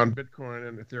play on Bitcoin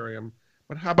and Ethereum.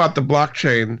 But how about the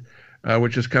blockchain,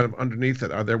 which is kind of underneath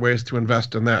it? Are there ways to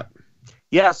invest in that?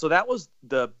 Yeah, so that was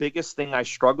the biggest thing I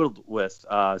struggled with.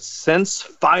 Since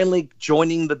finally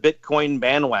joining the Bitcoin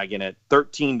bandwagon at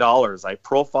 $13, I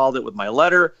profiled it with my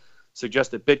letter,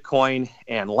 suggested Bitcoin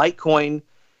and Litecoin,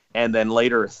 and then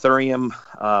later Ethereum,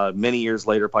 many years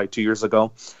later, probably 2 years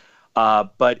ago.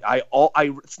 But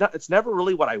it's never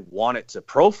really what I wanted to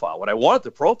profile. What I wanted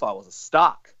to profile was a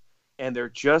stock, and there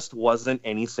just wasn't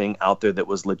anything out there that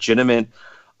was legitimate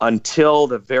until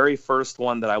the very first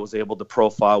one that I was able to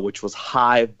profile, which was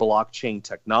Hive Blockchain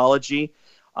Technology.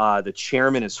 The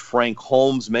chairman is Frank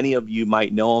Holmes. Many of you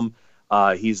might know him.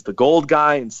 He's the gold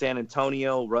guy in San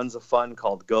Antonio, runs a fund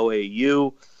called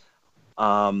GoAU,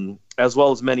 as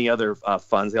well as many other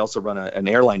funds. They also run an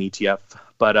airline ETF.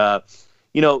 But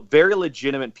very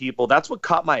legitimate people. That's what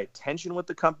caught my attention with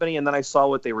the company. And then I saw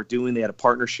what they were doing. They had a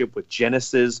partnership with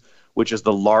Genesis, which is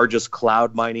the largest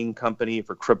cloud mining company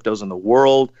for cryptos in the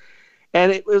world.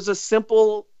 And it was a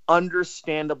simple,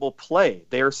 understandable play.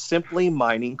 They are simply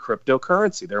mining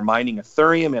cryptocurrency. They're mining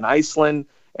Ethereum in Iceland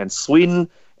and Sweden,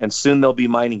 and soon they'll be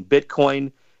mining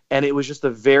Bitcoin. And it was just a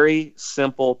very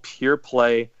simple, pure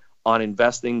play on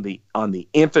investing on the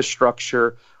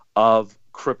infrastructure of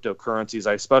cryptocurrencies.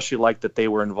 I especially like that they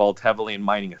were involved heavily in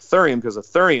mining Ethereum, because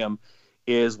Ethereum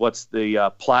is what's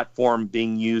the platform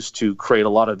being used to create a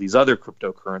lot of these other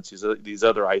cryptocurrencies, these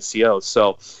other ICOs.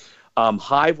 So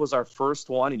Hive was our first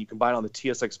one, and you can buy it on the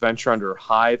TSX Venture under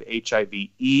Hive,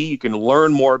 H-I-V-E. You can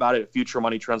learn more about it at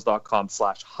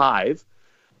futuremoneytrends.com/Hive.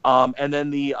 And then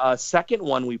the second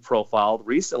one we profiled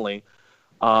recently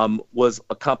was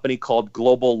a company called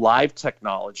Global Live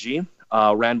Technology,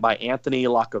 ran by Anthony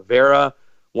Lacavera,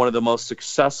 one of the most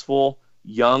successful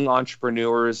young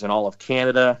entrepreneurs in all of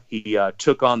Canada. He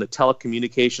took on the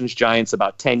telecommunications giants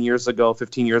about 10 years ago,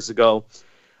 15 years ago,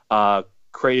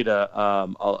 created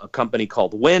a company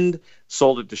called Wind,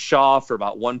 sold it to Shaw for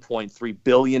about $1.3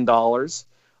 billion.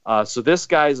 So this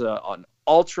guy's an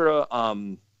ultra,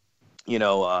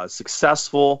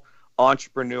 successful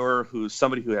entrepreneur who's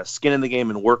somebody who has skin in the game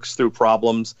and works through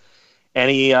problems. And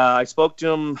I spoke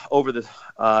to him over the,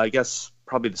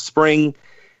 probably the spring,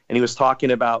 and he was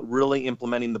talking about really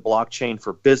implementing the blockchain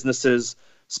for businesses.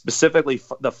 specifically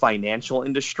the financial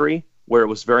industry, where it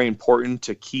was very important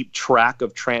to keep track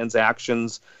of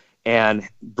transactions and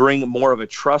bring more of a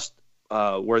trust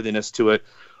worthiness to it,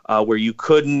 where you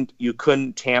couldn't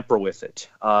tamper with it.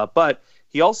 But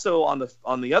he also,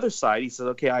 on the other side, he says,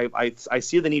 okay, I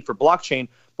see the need for blockchain,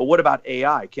 but what about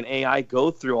AI? Can AI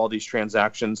go through all these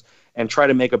transactions and try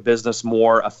to make a business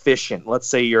more efficient? Let's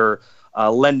say you're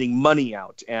lending money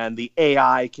out, and the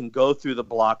AI can go through the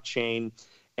blockchain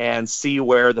and see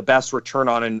where the best return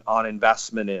on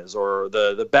investment is, or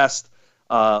the best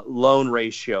loan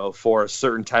ratio for a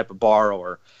certain type of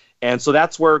borrower. And so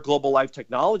that's where Global Life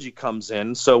Technology comes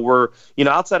in. So we're,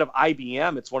 outside of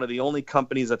IBM, it's one of the only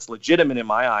companies that's legitimate in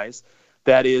my eyes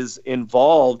that is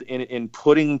involved in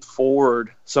putting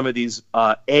forward some of these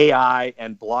AI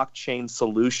and blockchain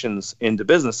solutions into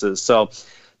businesses. So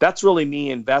that's really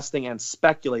me investing and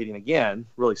speculating, again,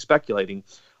 really speculating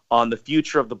on the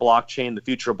future of the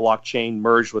blockchain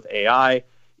merged with AI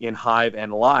in Hive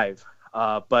and Live.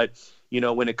 But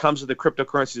when it comes to the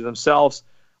cryptocurrencies themselves,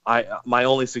 my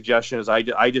only suggestion is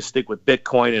I just stick with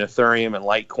Bitcoin and Ethereum and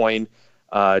Litecoin.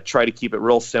 Try to keep it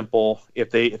real simple. If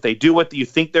they do what you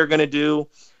think they're going to do,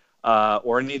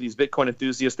 or any of these Bitcoin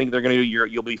enthusiasts think they're going to do,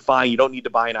 you'll be fine. You don't need to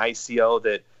buy an ICO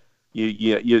that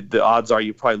the odds are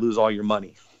you probably lose all your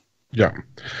money. Yeah.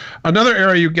 Another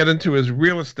area you get into is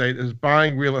real estate, is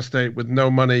buying real estate with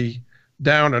no money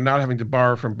down or not having to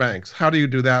borrow from banks. How do you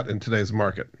do that in today's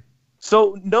market?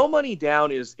 So no money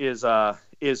down is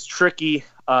tricky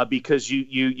because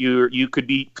you could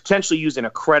be potentially using a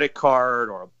credit card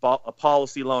or a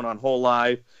policy loan on whole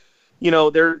life.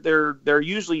 There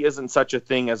usually isn't such a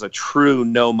thing as a true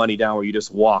no money down where you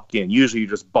just walk in. Usually you're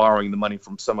just borrowing the money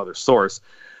from some other source.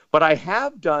 But I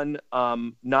have done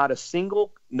I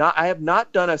have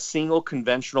not done a single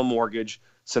conventional mortgage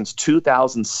since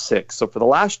 2006. So for the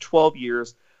last 12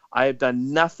 years, I have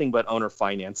done nothing but owner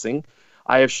financing.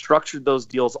 I have structured those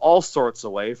deals all sorts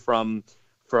of ways, from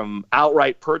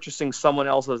outright purchasing someone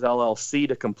else's LLC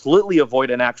to completely avoid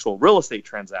an actual real estate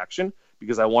transaction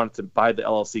because I wanted to buy the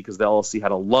LLC because the LLC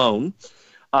had a loan,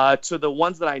 to the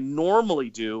ones that I normally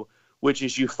do, which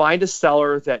is you find a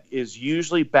seller that is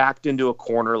usually backed into a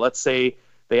corner. Let's say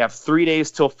they have 3 days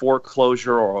till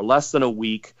foreclosure or less than a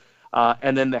week,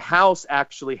 and then the house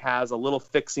actually has a little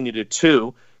fixing to do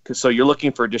too. So you're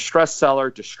looking for a distressed seller,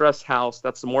 distressed house.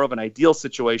 That's more of an ideal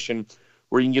situation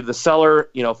where you can give the seller,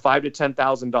 $5,000 to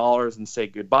 $10,000 and say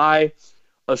goodbye,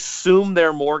 assume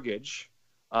their mortgage.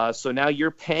 So now you're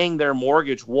paying their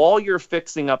mortgage while you're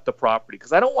fixing up the property.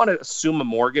 Because I don't want to assume a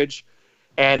mortgage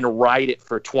and ride it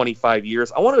for 25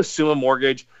 years. I want to assume a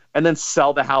mortgage and then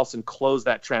sell the house and close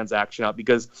that transaction out,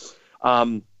 because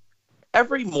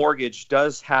every mortgage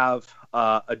does have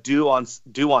a due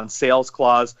on sales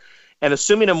clause. And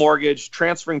assuming a mortgage,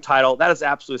 transferring title, that is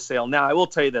absolute sale. Now, I will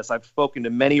tell you this. I've spoken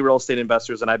to many real estate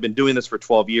investors, and I've been doing this for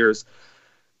 12 years.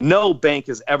 No bank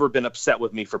has ever been upset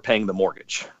with me for paying the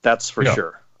mortgage. That's for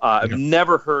sure. I've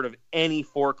never heard of any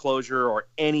foreclosure or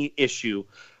any issue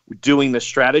doing this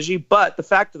strategy. But the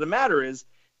fact of the matter is,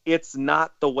 it's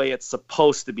not the way it's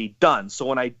supposed to be done. So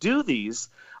when I do these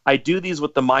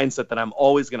with the mindset that I'm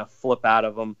always going to flip out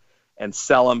of them and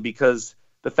sell them, because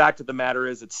the fact of the matter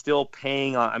is, it's still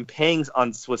I'm paying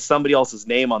with somebody else's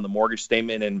name on the mortgage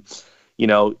statement. And,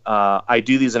 I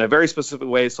do these in a very specific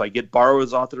way. So I get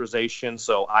borrower's authorization.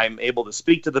 So I'm able to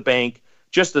speak to the bank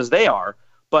just as they are.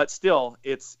 But still,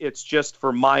 it's just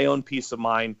for my own peace of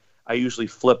mind. I usually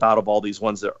flip out of all these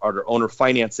ones that are owner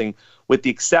financing, with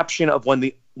the exception of when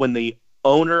the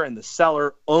owner and the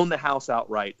seller own the house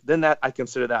outright. Then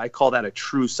I call that a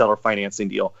true seller financing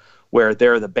deal, where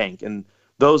they're the bank. And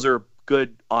those are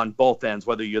good on both ends,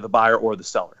 whether you're the buyer or the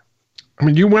seller. I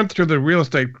mean, you went through the real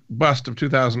estate bust of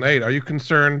 2008. Are you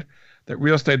concerned that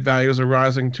real estate values are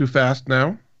rising too fast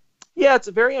now? Yeah, it's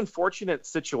a very unfortunate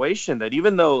situation that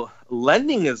even though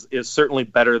lending is certainly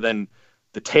better than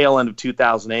the tail end of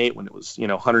 2008, when it was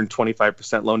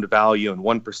 125% loan to value and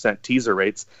 1% teaser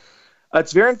rates,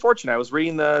 it's very unfortunate. I was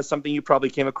reading something you probably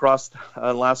came across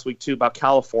last week too about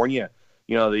California.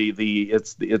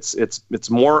 It's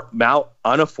more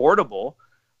unaffordable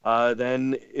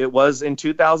than it was in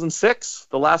 2006,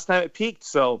 the last time it peaked.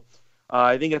 So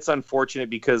I think it's unfortunate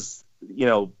because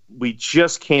we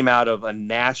just came out of a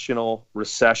national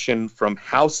recession from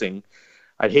housing.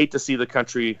 I'd hate to see the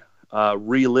country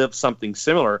relive something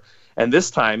similar. And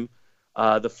this time,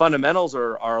 the fundamentals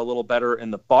are a little better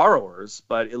in the borrowers,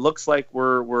 but it looks like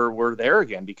we're there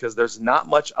again, because there's not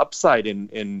much upside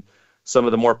in some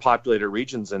of the more populated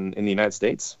regions in the United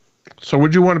States. So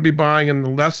would you want to be buying in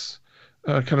the less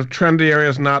kind of trendy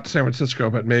areas, not San Francisco,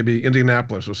 but maybe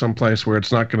Indianapolis or someplace where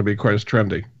it's not going to be quite as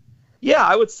trendy? Yeah,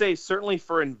 I would say certainly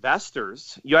for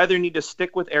investors, you either need to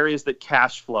stick with areas that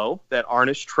cash flow, that aren't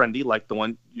as trendy, like the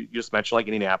one you just mentioned, like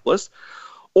Indianapolis,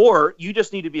 or you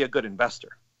just need to be a good investor.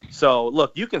 So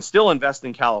look, you can still invest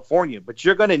in California, but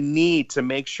you're going to need to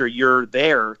make sure you're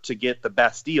there to get the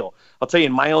best deal. I'll tell you,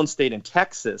 in my own state in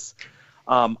Texas,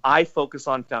 I focus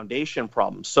on foundation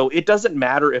problems. So it doesn't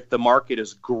matter if the market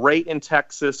is great in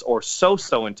Texas or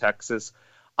so-so in Texas.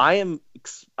 I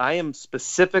am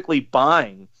specifically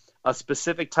buying a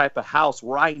specific type of house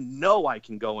where I know I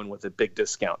can go in with a big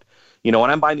discount. When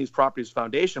I'm buying these properties with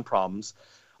foundation problems,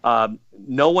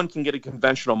 no one can get a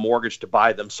conventional mortgage to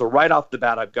buy them. So right off the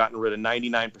bat, I've gotten rid of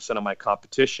 99% of my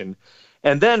competition.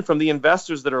 And then from the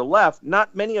investors that are left,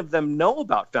 not many of them know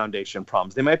about foundation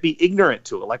problems. They might be ignorant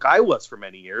to it, like I was for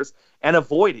many years, and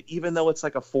avoid it, even though it's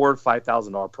like a $4,000 or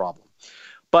 $5,000 problem.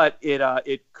 But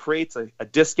it creates a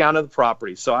discount of the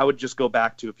property. So I would just go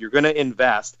back to, if you're going to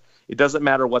invest, it doesn't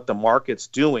matter what the market's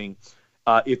doing.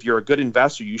 If you're a good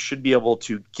investor, you should be able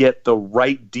to get the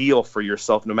right deal for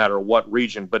yourself no matter what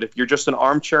region. But if you're just an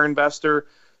armchair investor,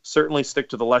 certainly stick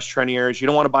to the less trendy areas. You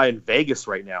don't want to buy in Vegas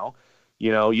right now.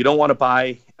 You don't want to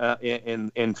buy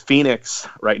in Phoenix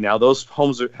right now. Those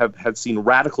homes have seen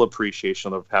radical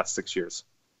appreciation over the past 6 years.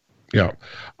 Yeah.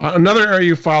 Another area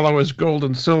you follow is gold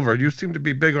and silver. You seem to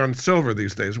be big on silver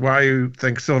these days. Why do you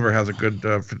think silver has a good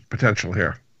potential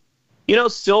here?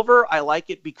 Silver, I like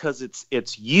it because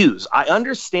it's used. I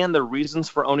understand the reasons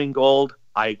for owning gold.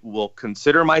 I will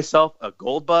consider myself a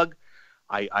gold bug.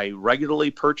 I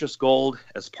regularly purchase gold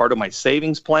as part of my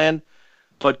savings plan.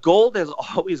 But gold has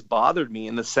always bothered me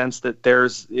in the sense that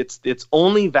its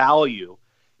only value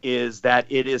is that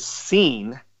it is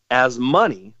seen as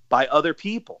money by other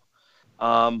people.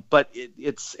 But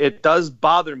it does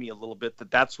bother me a little bit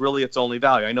that that's really its only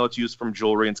value. I know it's used from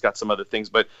jewelry and it's got some other things,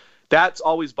 but that's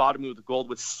always bothered me with the gold.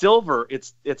 With silver,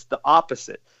 it's the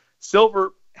opposite.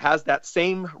 Silver has that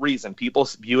same reason. People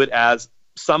view it as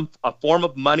a form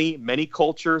of money. Many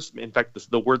cultures, in fact,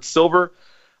 the word silver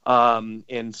in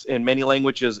many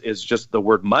languages is just the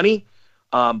word money.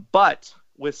 But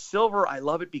with silver, I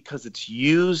love it because it's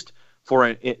used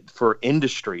for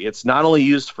industry. It's not only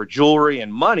used for jewelry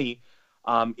and money.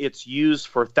 It's used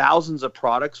for thousands of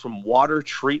products, from water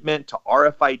treatment to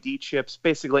RFID chips,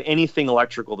 basically anything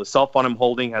electrical. The cell phone I'm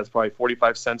holding has probably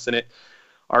 45 cents in it.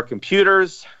 Our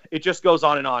computers, it just goes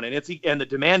on. And the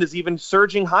demand is even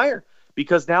surging higher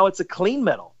because now it's a clean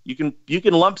metal. You can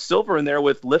lump silver in there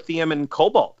with lithium and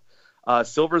cobalt.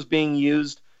 Silver is being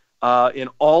used in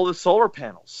all the solar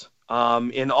panels,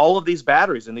 in all of these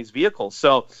batteries in these vehicles.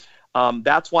 So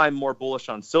that's why I'm more bullish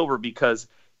on silver, because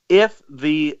if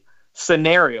the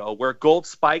scenario where gold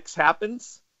spikes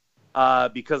happens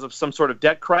because of some sort of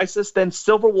debt crisis, then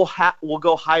silver will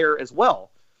go higher as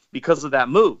well because of that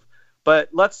move. But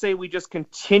let's say we just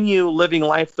continue living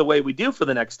life the way we do for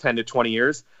the next 10 to 20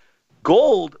 years.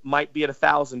 Gold might be at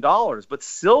 $1,000, but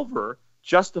silver,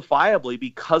 justifiably,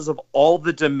 because of all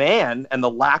the demand and the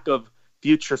lack of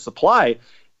future supply,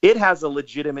 it has a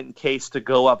legitimate case to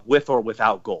go up with or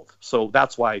without gold. So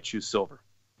that's why I choose silver.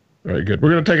 Very good. We're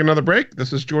going to take another break.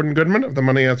 This is Jordan Goodman of the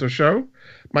Money Answer Show.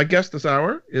 My guest this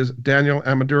hour is Daniel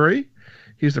Ameduri.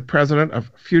 He's the president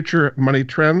of Future Money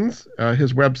Trends.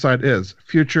 His website is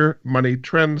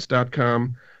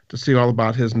futuremoneytrends.com to see all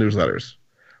about his newsletters.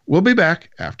 We'll be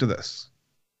back after this.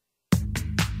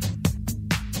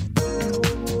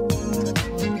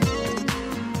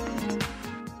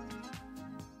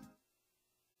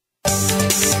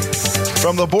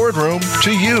 From the boardroom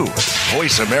to you,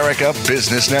 Voice America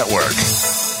Business Network.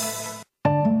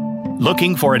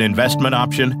 Looking for an investment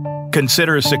option?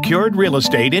 Consider Secured Real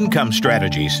Estate Income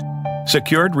Strategies.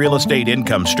 Secured Real Estate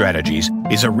Income Strategies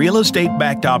is a real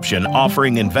estate-backed option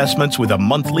offering investments with a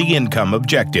monthly income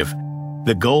objective.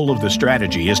 The goal of the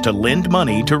strategy is to lend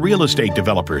money to real estate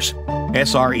developers.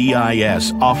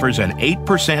 SREIS offers an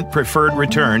 8% preferred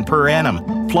return per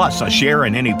annum, plus a share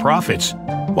in any profits.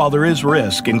 While there is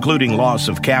risk, including loss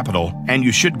of capital, and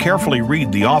you should carefully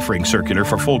read the offering circular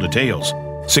for full details,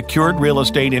 Secured Real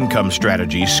Estate Income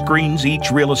Strategy screens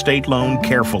each real estate loan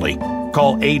carefully.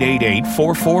 Call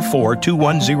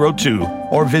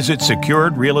 888-444-2102 or visit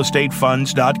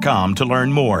securedrealestatefunds.com to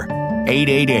learn more.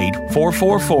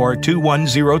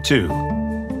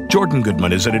 888-444-2102. Jordan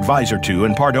Goodman is an advisor to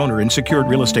and part owner in Secured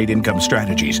Real Estate Income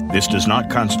Strategies. This does not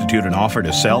constitute an offer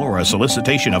to sell or a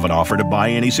solicitation of an offer to buy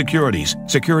any securities.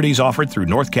 Securities offered through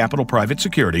North Capital Private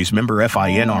Securities, member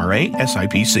FINRA,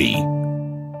 SIPC.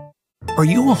 Are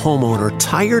you a homeowner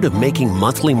tired of making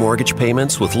monthly mortgage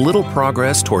payments with little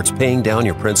progress towards paying down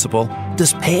your principal?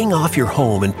 Does paying off your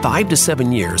home in 5 to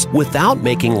 7 years without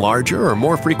making larger or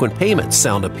more frequent payments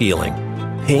sound appealing?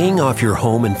 Paying off your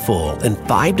home in full in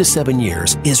 5 to 7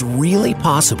 years is really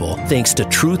possible thanks to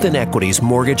Truth and Equity's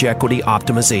Mortgage Equity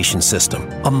Optimization System,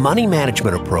 a money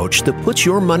management approach that puts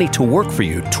your money to work for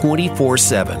you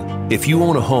 24/7. If you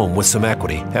own a home with some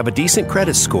equity, have a decent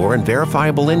credit score, and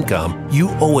verifiable income, you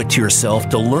owe it to yourself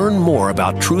to learn more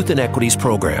about Truth and Equity's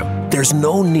program. There's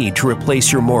no need to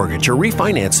replace your mortgage or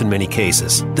refinance in many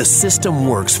cases. The system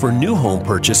works for new home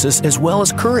purchases as well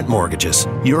as current mortgages.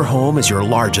 Your home is your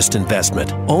largest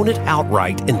investment. Own it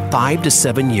outright in 5 to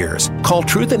 7 years. Call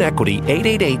Truth and Equity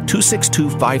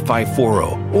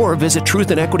 888-262-5540 or visit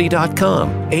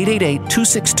truthandequity.com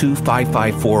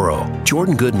 888-262-5540.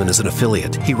 Jordan Goodman is an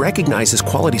affiliate. He recognizes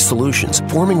quality solutions,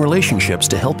 forming relationships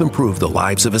to help improve the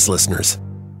lives of his listeners.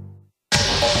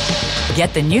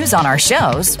 Get the news on our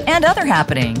shows and other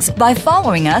happenings by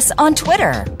following us on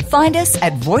Twitter. Find us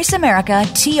at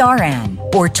VoiceAmericaTRN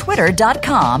or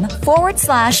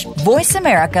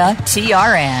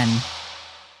twitter.com/VoiceAmericaTRN.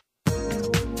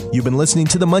 You've been listening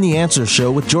to The Money Answer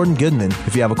Show with Jordan Goodman.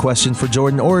 If you have a question for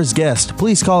Jordan or his guest,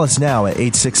 please call us now at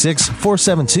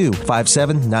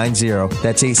 866-472-5790.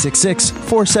 That's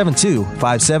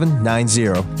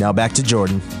 866-472-5790. Now back to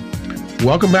Jordan.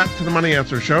 Welcome back to The Money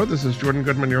Answer Show. This is Jordan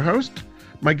Goodman, your host.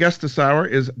 My guest this hour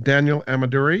is Daniel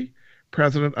Ameduri,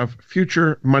 president of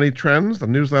Future Money Trends, the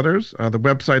newsletters. The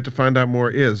website to find out more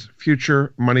is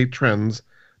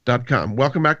futuremoneytrends.com.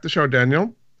 Welcome back to the show,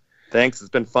 Daniel. Thanks.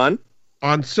 It's been fun.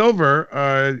 On silver,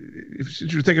 if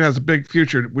you think it has a big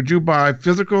future, would you buy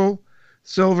physical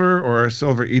silver or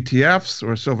silver ETFs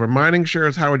or silver mining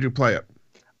shares? How would you play it?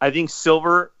 I think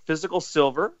silver, physical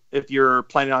silver, if you're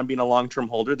planning on being a long-term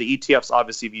holder. The ETFs,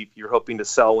 obviously, if you're hoping to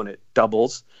sell when it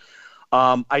doubles.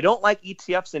 I don't like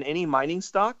ETFs in any mining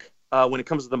stock when it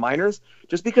comes to the miners,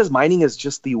 just because mining is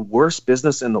just the worst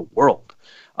business in the world.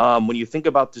 When you think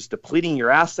about just depleting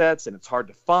your assets and it's hard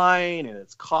to find and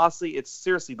it's costly, it's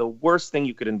seriously the worst thing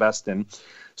you could invest in.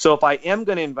 So if I am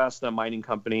going to invest in a mining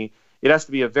company, it has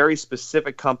to be a very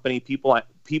specific company.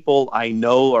 People I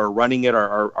know are running it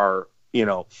are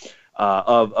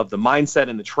of the mindset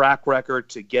and the track record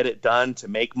to get it done, to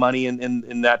make money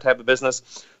in that type of business.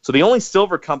 So the only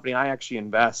silver company I actually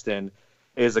invest in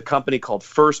is a company called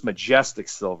First Majestic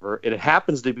Silver. It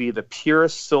happens to be the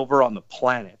purest silver on the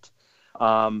planet.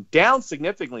 Down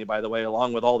significantly, by the way,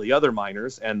 along with all the other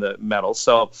miners and the metals.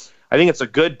 So I think it's a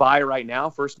good buy right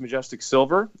now, First Majestic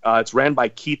Silver. It's ran by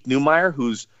Keith Neumeyer,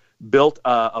 who's built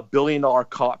a $1 billion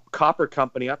copper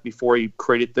company up before he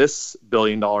created this $1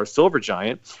 billion silver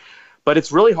giant. But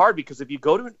it's really hard because if you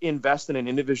go to invest in an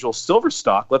individual silver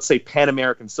stock, let's say Pan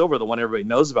American Silver, the one everybody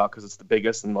knows about because it's the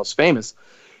biggest and most famous,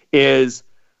 is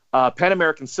Pan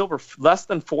American Silver, less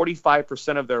than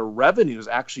 45% of their revenues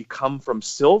actually come from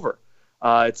silver.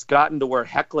 It's gotten to where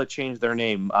Hecla changed their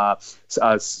name.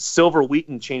 Silver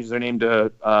Wheaton changed their name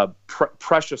to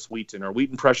Precious Wheaton or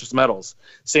Wheaton Precious Metals.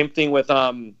 Same thing with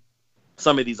some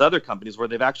of these other companies where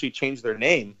they've actually changed their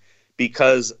name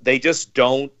because they just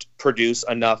don't produce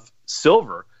enough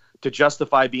silver to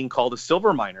justify being called a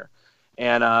silver miner.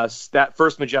 And that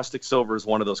First Majestic Silver is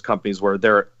one of those companies where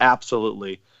they're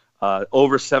absolutely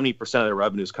over 70% of their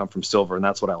revenues come from silver, and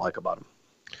that's what I like about them.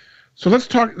 So let's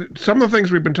talk. Some of the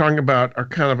things we've been talking about are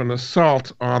kind of an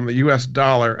assault on the U.S.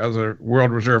 dollar as a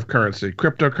world reserve currency,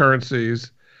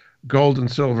 cryptocurrencies, gold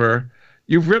and silver.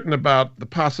 You've written about the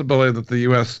possibility that the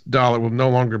U.S. dollar will no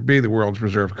longer be the world's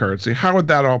reserve currency. How would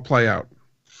that all play out?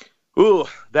 Ooh,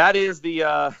 that is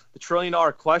the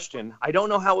trillion-dollar question. I don't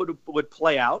know how it would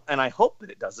play out, and I hope that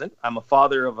it doesn't. I'm a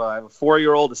father of a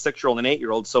 4-year-old, a 6-year-old, and an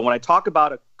 8-year-old. So when I talk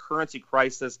about a currency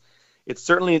crisis, it's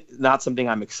certainly not something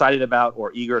I'm excited about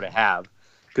or eager to have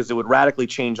because it would radically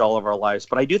change all of our lives.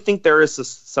 But I do think there is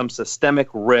some systemic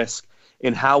risk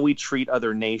in how we treat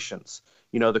other nations.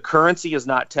 You know, the currency is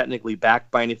not technically backed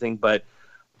by anything, but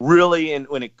really, and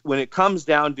when it comes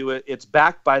down to it, it's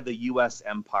backed by the U.S.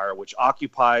 empire, which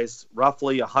occupies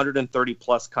roughly 130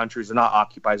 plus countries, or not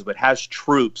occupies, but has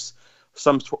troops,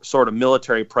 some sort of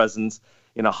military presence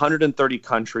in 130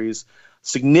 countries,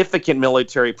 significant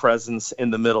military presence in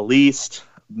the Middle East,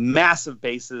 massive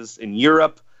bases in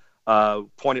Europe,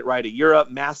 pointed right at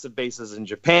Europe, massive bases in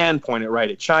Japan, pointed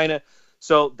right at China.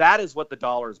 So that is what the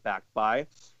dollar is backed by.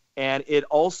 And it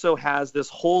also has this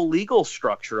whole legal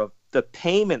structure of the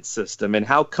payment system and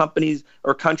how companies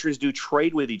or countries do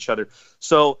trade with each other.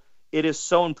 So it is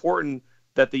so important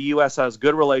that the U.S. has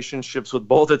good relationships with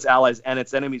both its allies and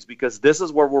its enemies, because this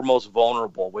is where we're most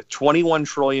vulnerable with $21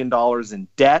 trillion in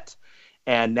debt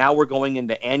And now we're going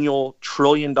into annual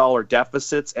trillion-dollar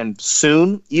deficits. And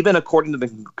soon, even according to the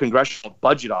Congressional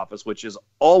Budget Office, which is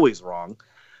always wrong,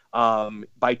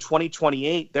 by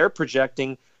 2028, they're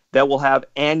projecting that we'll have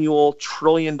annual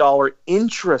trillion-dollar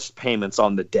interest payments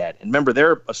on the debt. And remember,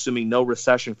 they're assuming no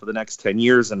recession for the next 10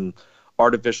 years and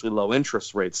artificially low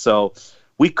interest rates. So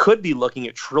we could be looking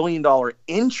at trillion-dollar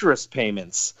interest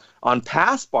payments on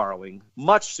past borrowing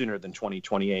much sooner than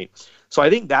 2028. So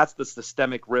I think that's the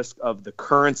systemic risk of the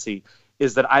currency,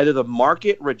 is that either the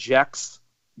market rejects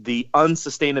the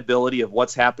unsustainability of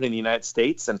what's happening in the United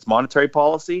States and its monetary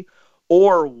policy,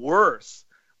 or worse,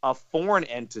 a foreign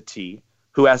entity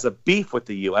who has a beef with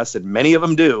the U.S., and many of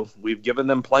them do, we've given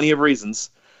them plenty of reasons,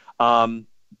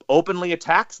 openly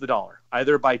attacks the dollar,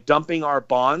 either by dumping our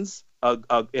bonds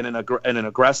in an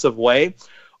aggressive way,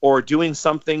 or doing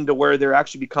something to where there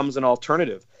actually becomes an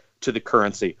alternative to the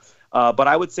currency. But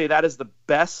I would say that is the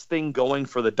best thing going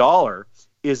for the dollar,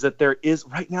 is that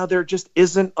right now there just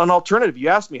isn't an alternative. You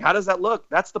asked me, how does that look?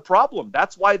 That's the problem.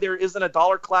 That's why there isn't a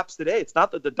dollar collapse today. It's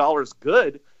not that the dollar is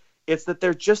good. It's that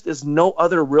there just is no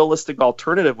other realistic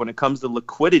alternative when it comes to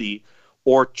liquidity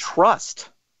or trust.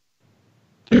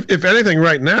 If anything,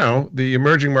 right now, the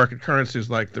emerging market currencies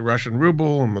like the Russian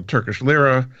ruble and the Turkish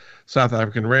lira, South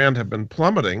African rand have been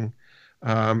plummeting,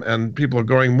 and people are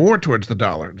going more towards the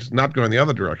dollar. It's not going the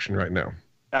other direction right now.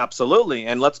 Absolutely.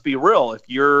 And let's be real. If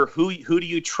you're who do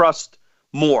you trust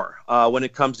more when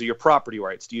it comes to your property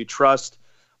rights? Do you trust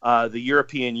the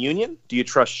European Union? Do you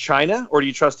trust China? Or do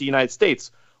you trust the United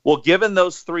States? Well, given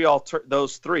those three,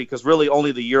 because really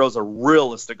only the euro is a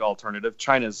realistic alternative.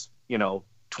 China's,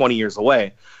 20 years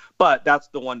away, but that's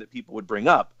the one that people would bring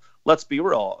up. Let's be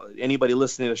real. Anybody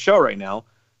listening to the show right now,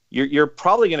 you're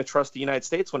probably going to trust the United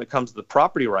States when it comes to the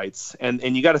property rights. And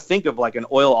you got to think of like an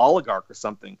oil oligarch or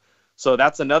something. So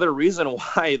that's another reason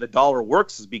why the dollar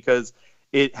works, is because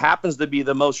it happens to be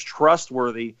the most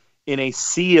trustworthy in a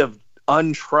sea of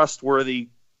untrustworthy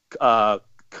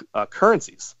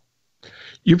currencies.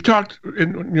 You've talked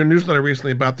in your newsletter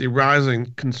recently about the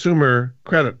rising consumer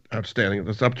credit outstanding.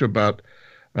 That's up to about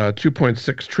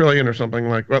 2.6 trillion or something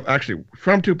actually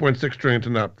from 2.6 trillion to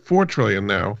now 4 trillion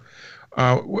now.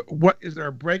 What is there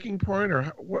a breaking point, or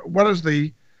what is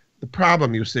the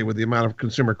problem you see with the amount of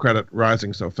consumer credit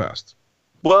rising so fast?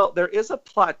 Well, there is a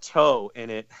plateau in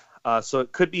it, so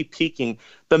it could be peaking.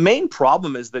 The main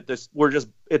problem is that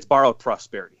it's borrowed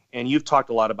prosperity, and you've talked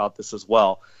a lot about this as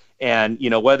well. And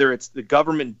whether it's the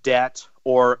government debt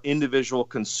or individual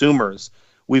consumers,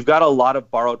 we've got a lot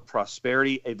of borrowed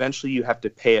prosperity. Eventually, you have to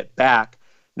pay it back.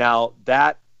 Now,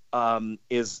 that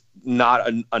is not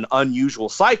an unusual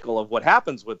cycle of what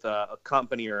happens with a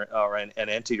company or an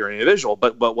entity or an individual.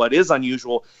 But what is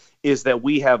unusual is that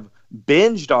we have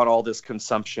binged on all this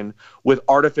consumption with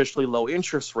artificially low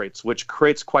interest rates, which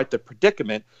creates quite the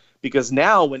predicament, because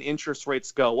now when interest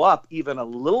rates go up even a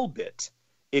little bit,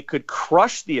 it could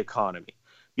crush the economy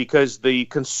because the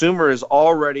consumer is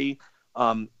already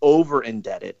over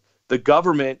indebted. The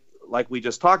government, like we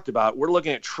just talked about, we're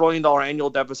looking at $1 trillion annual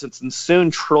deficits and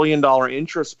soon $1 trillion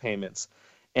interest payments.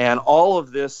 And all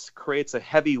of this creates a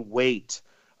heavy weight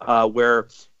where,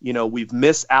 we've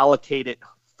misallocated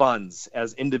funds.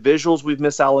 As individuals, we've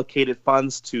misallocated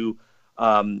funds to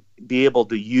be able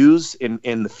to use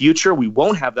in the future. We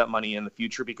won't have that money in the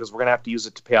future because we're going to have to use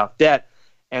it to pay off debt.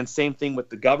 And same thing with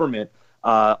the government.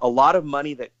 A lot of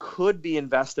money that could be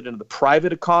invested into the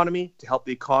private economy to help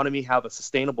the economy have a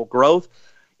sustainable growth.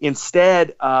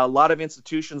 Instead, a lot of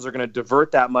institutions are going to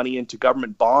divert that money into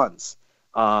government bonds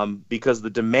because the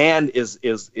demand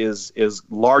is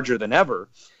larger than ever.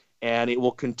 And it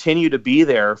will continue to be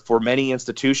there for many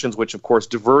institutions, which, of course,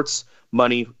 diverts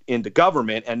money into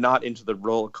government and not into the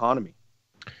real economy.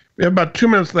 We have about 2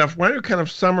 minutes left. Why don't you kind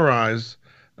of summarize,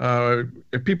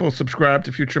 if people subscribe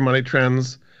to Future Money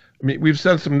Trends? I mean, we've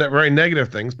said some very negative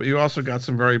things, but you also got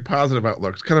some very positive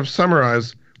outlooks. Kind of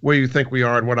summarize where you think we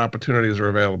are and what opportunities are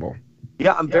available.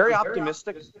 Yeah, I'm very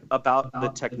optimistic about the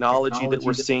technology that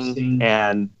we're seeing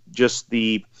and just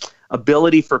the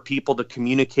ability for people to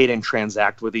communicate and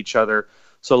transact with each other.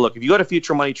 So look, if you go to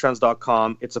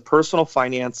futuremoneytrends.com, it's a personal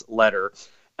finance letter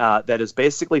that is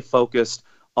basically focused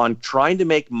on trying to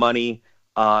make money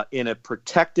in a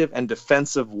protective and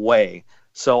defensive way.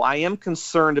 So I am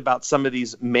concerned about some of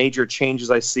these major changes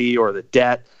I see, or the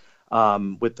debt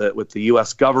with the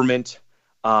U.S. government,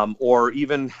 or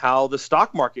even how the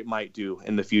stock market might do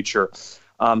in the future.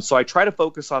 So I try to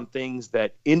focus on things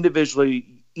that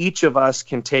individually each of us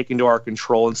can take into our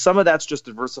control. And some of that's just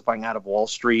diversifying out of Wall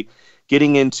Street,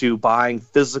 getting into buying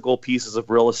physical pieces of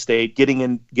real estate, getting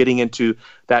into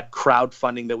that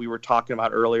crowdfunding that we were talking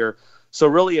about earlier. So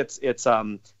really, it's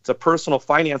a personal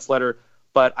finance letter.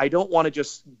 But I don't want to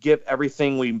just give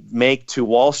everything we make to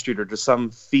Wall Street or to some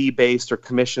fee-based or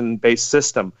commission-based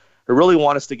system. I really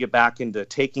want us to get back into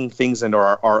taking things into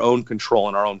our own control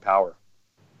and our own power.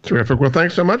 Terrific. Well,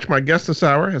 thanks so much. My guest this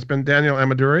hour has been Daniel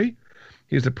Ameduri.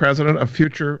 He's the president of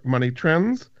Future Money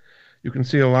Trends. You can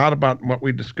see a lot about what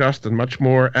we discussed and much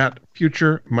more at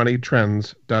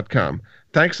futuremoneytrends.com.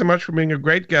 Thanks so much for being a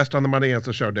great guest on the Money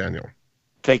Answer Show, Daniel.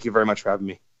 Thank you very much for having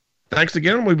me. Thanks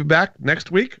again. We'll be back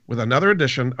next week with another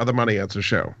edition of the Money Answer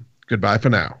Show. Goodbye for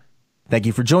now. Thank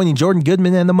you for joining Jordan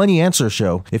Goodman and the Money Answer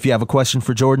Show. If you have a question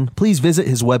for Jordan, please visit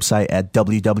his website at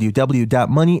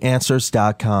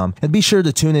www.moneyanswers.com. And be sure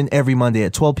to tune in every Monday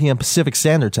at 12 p.m. Pacific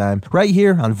Standard Time right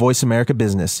here on Voice America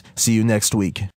Business. See you next week.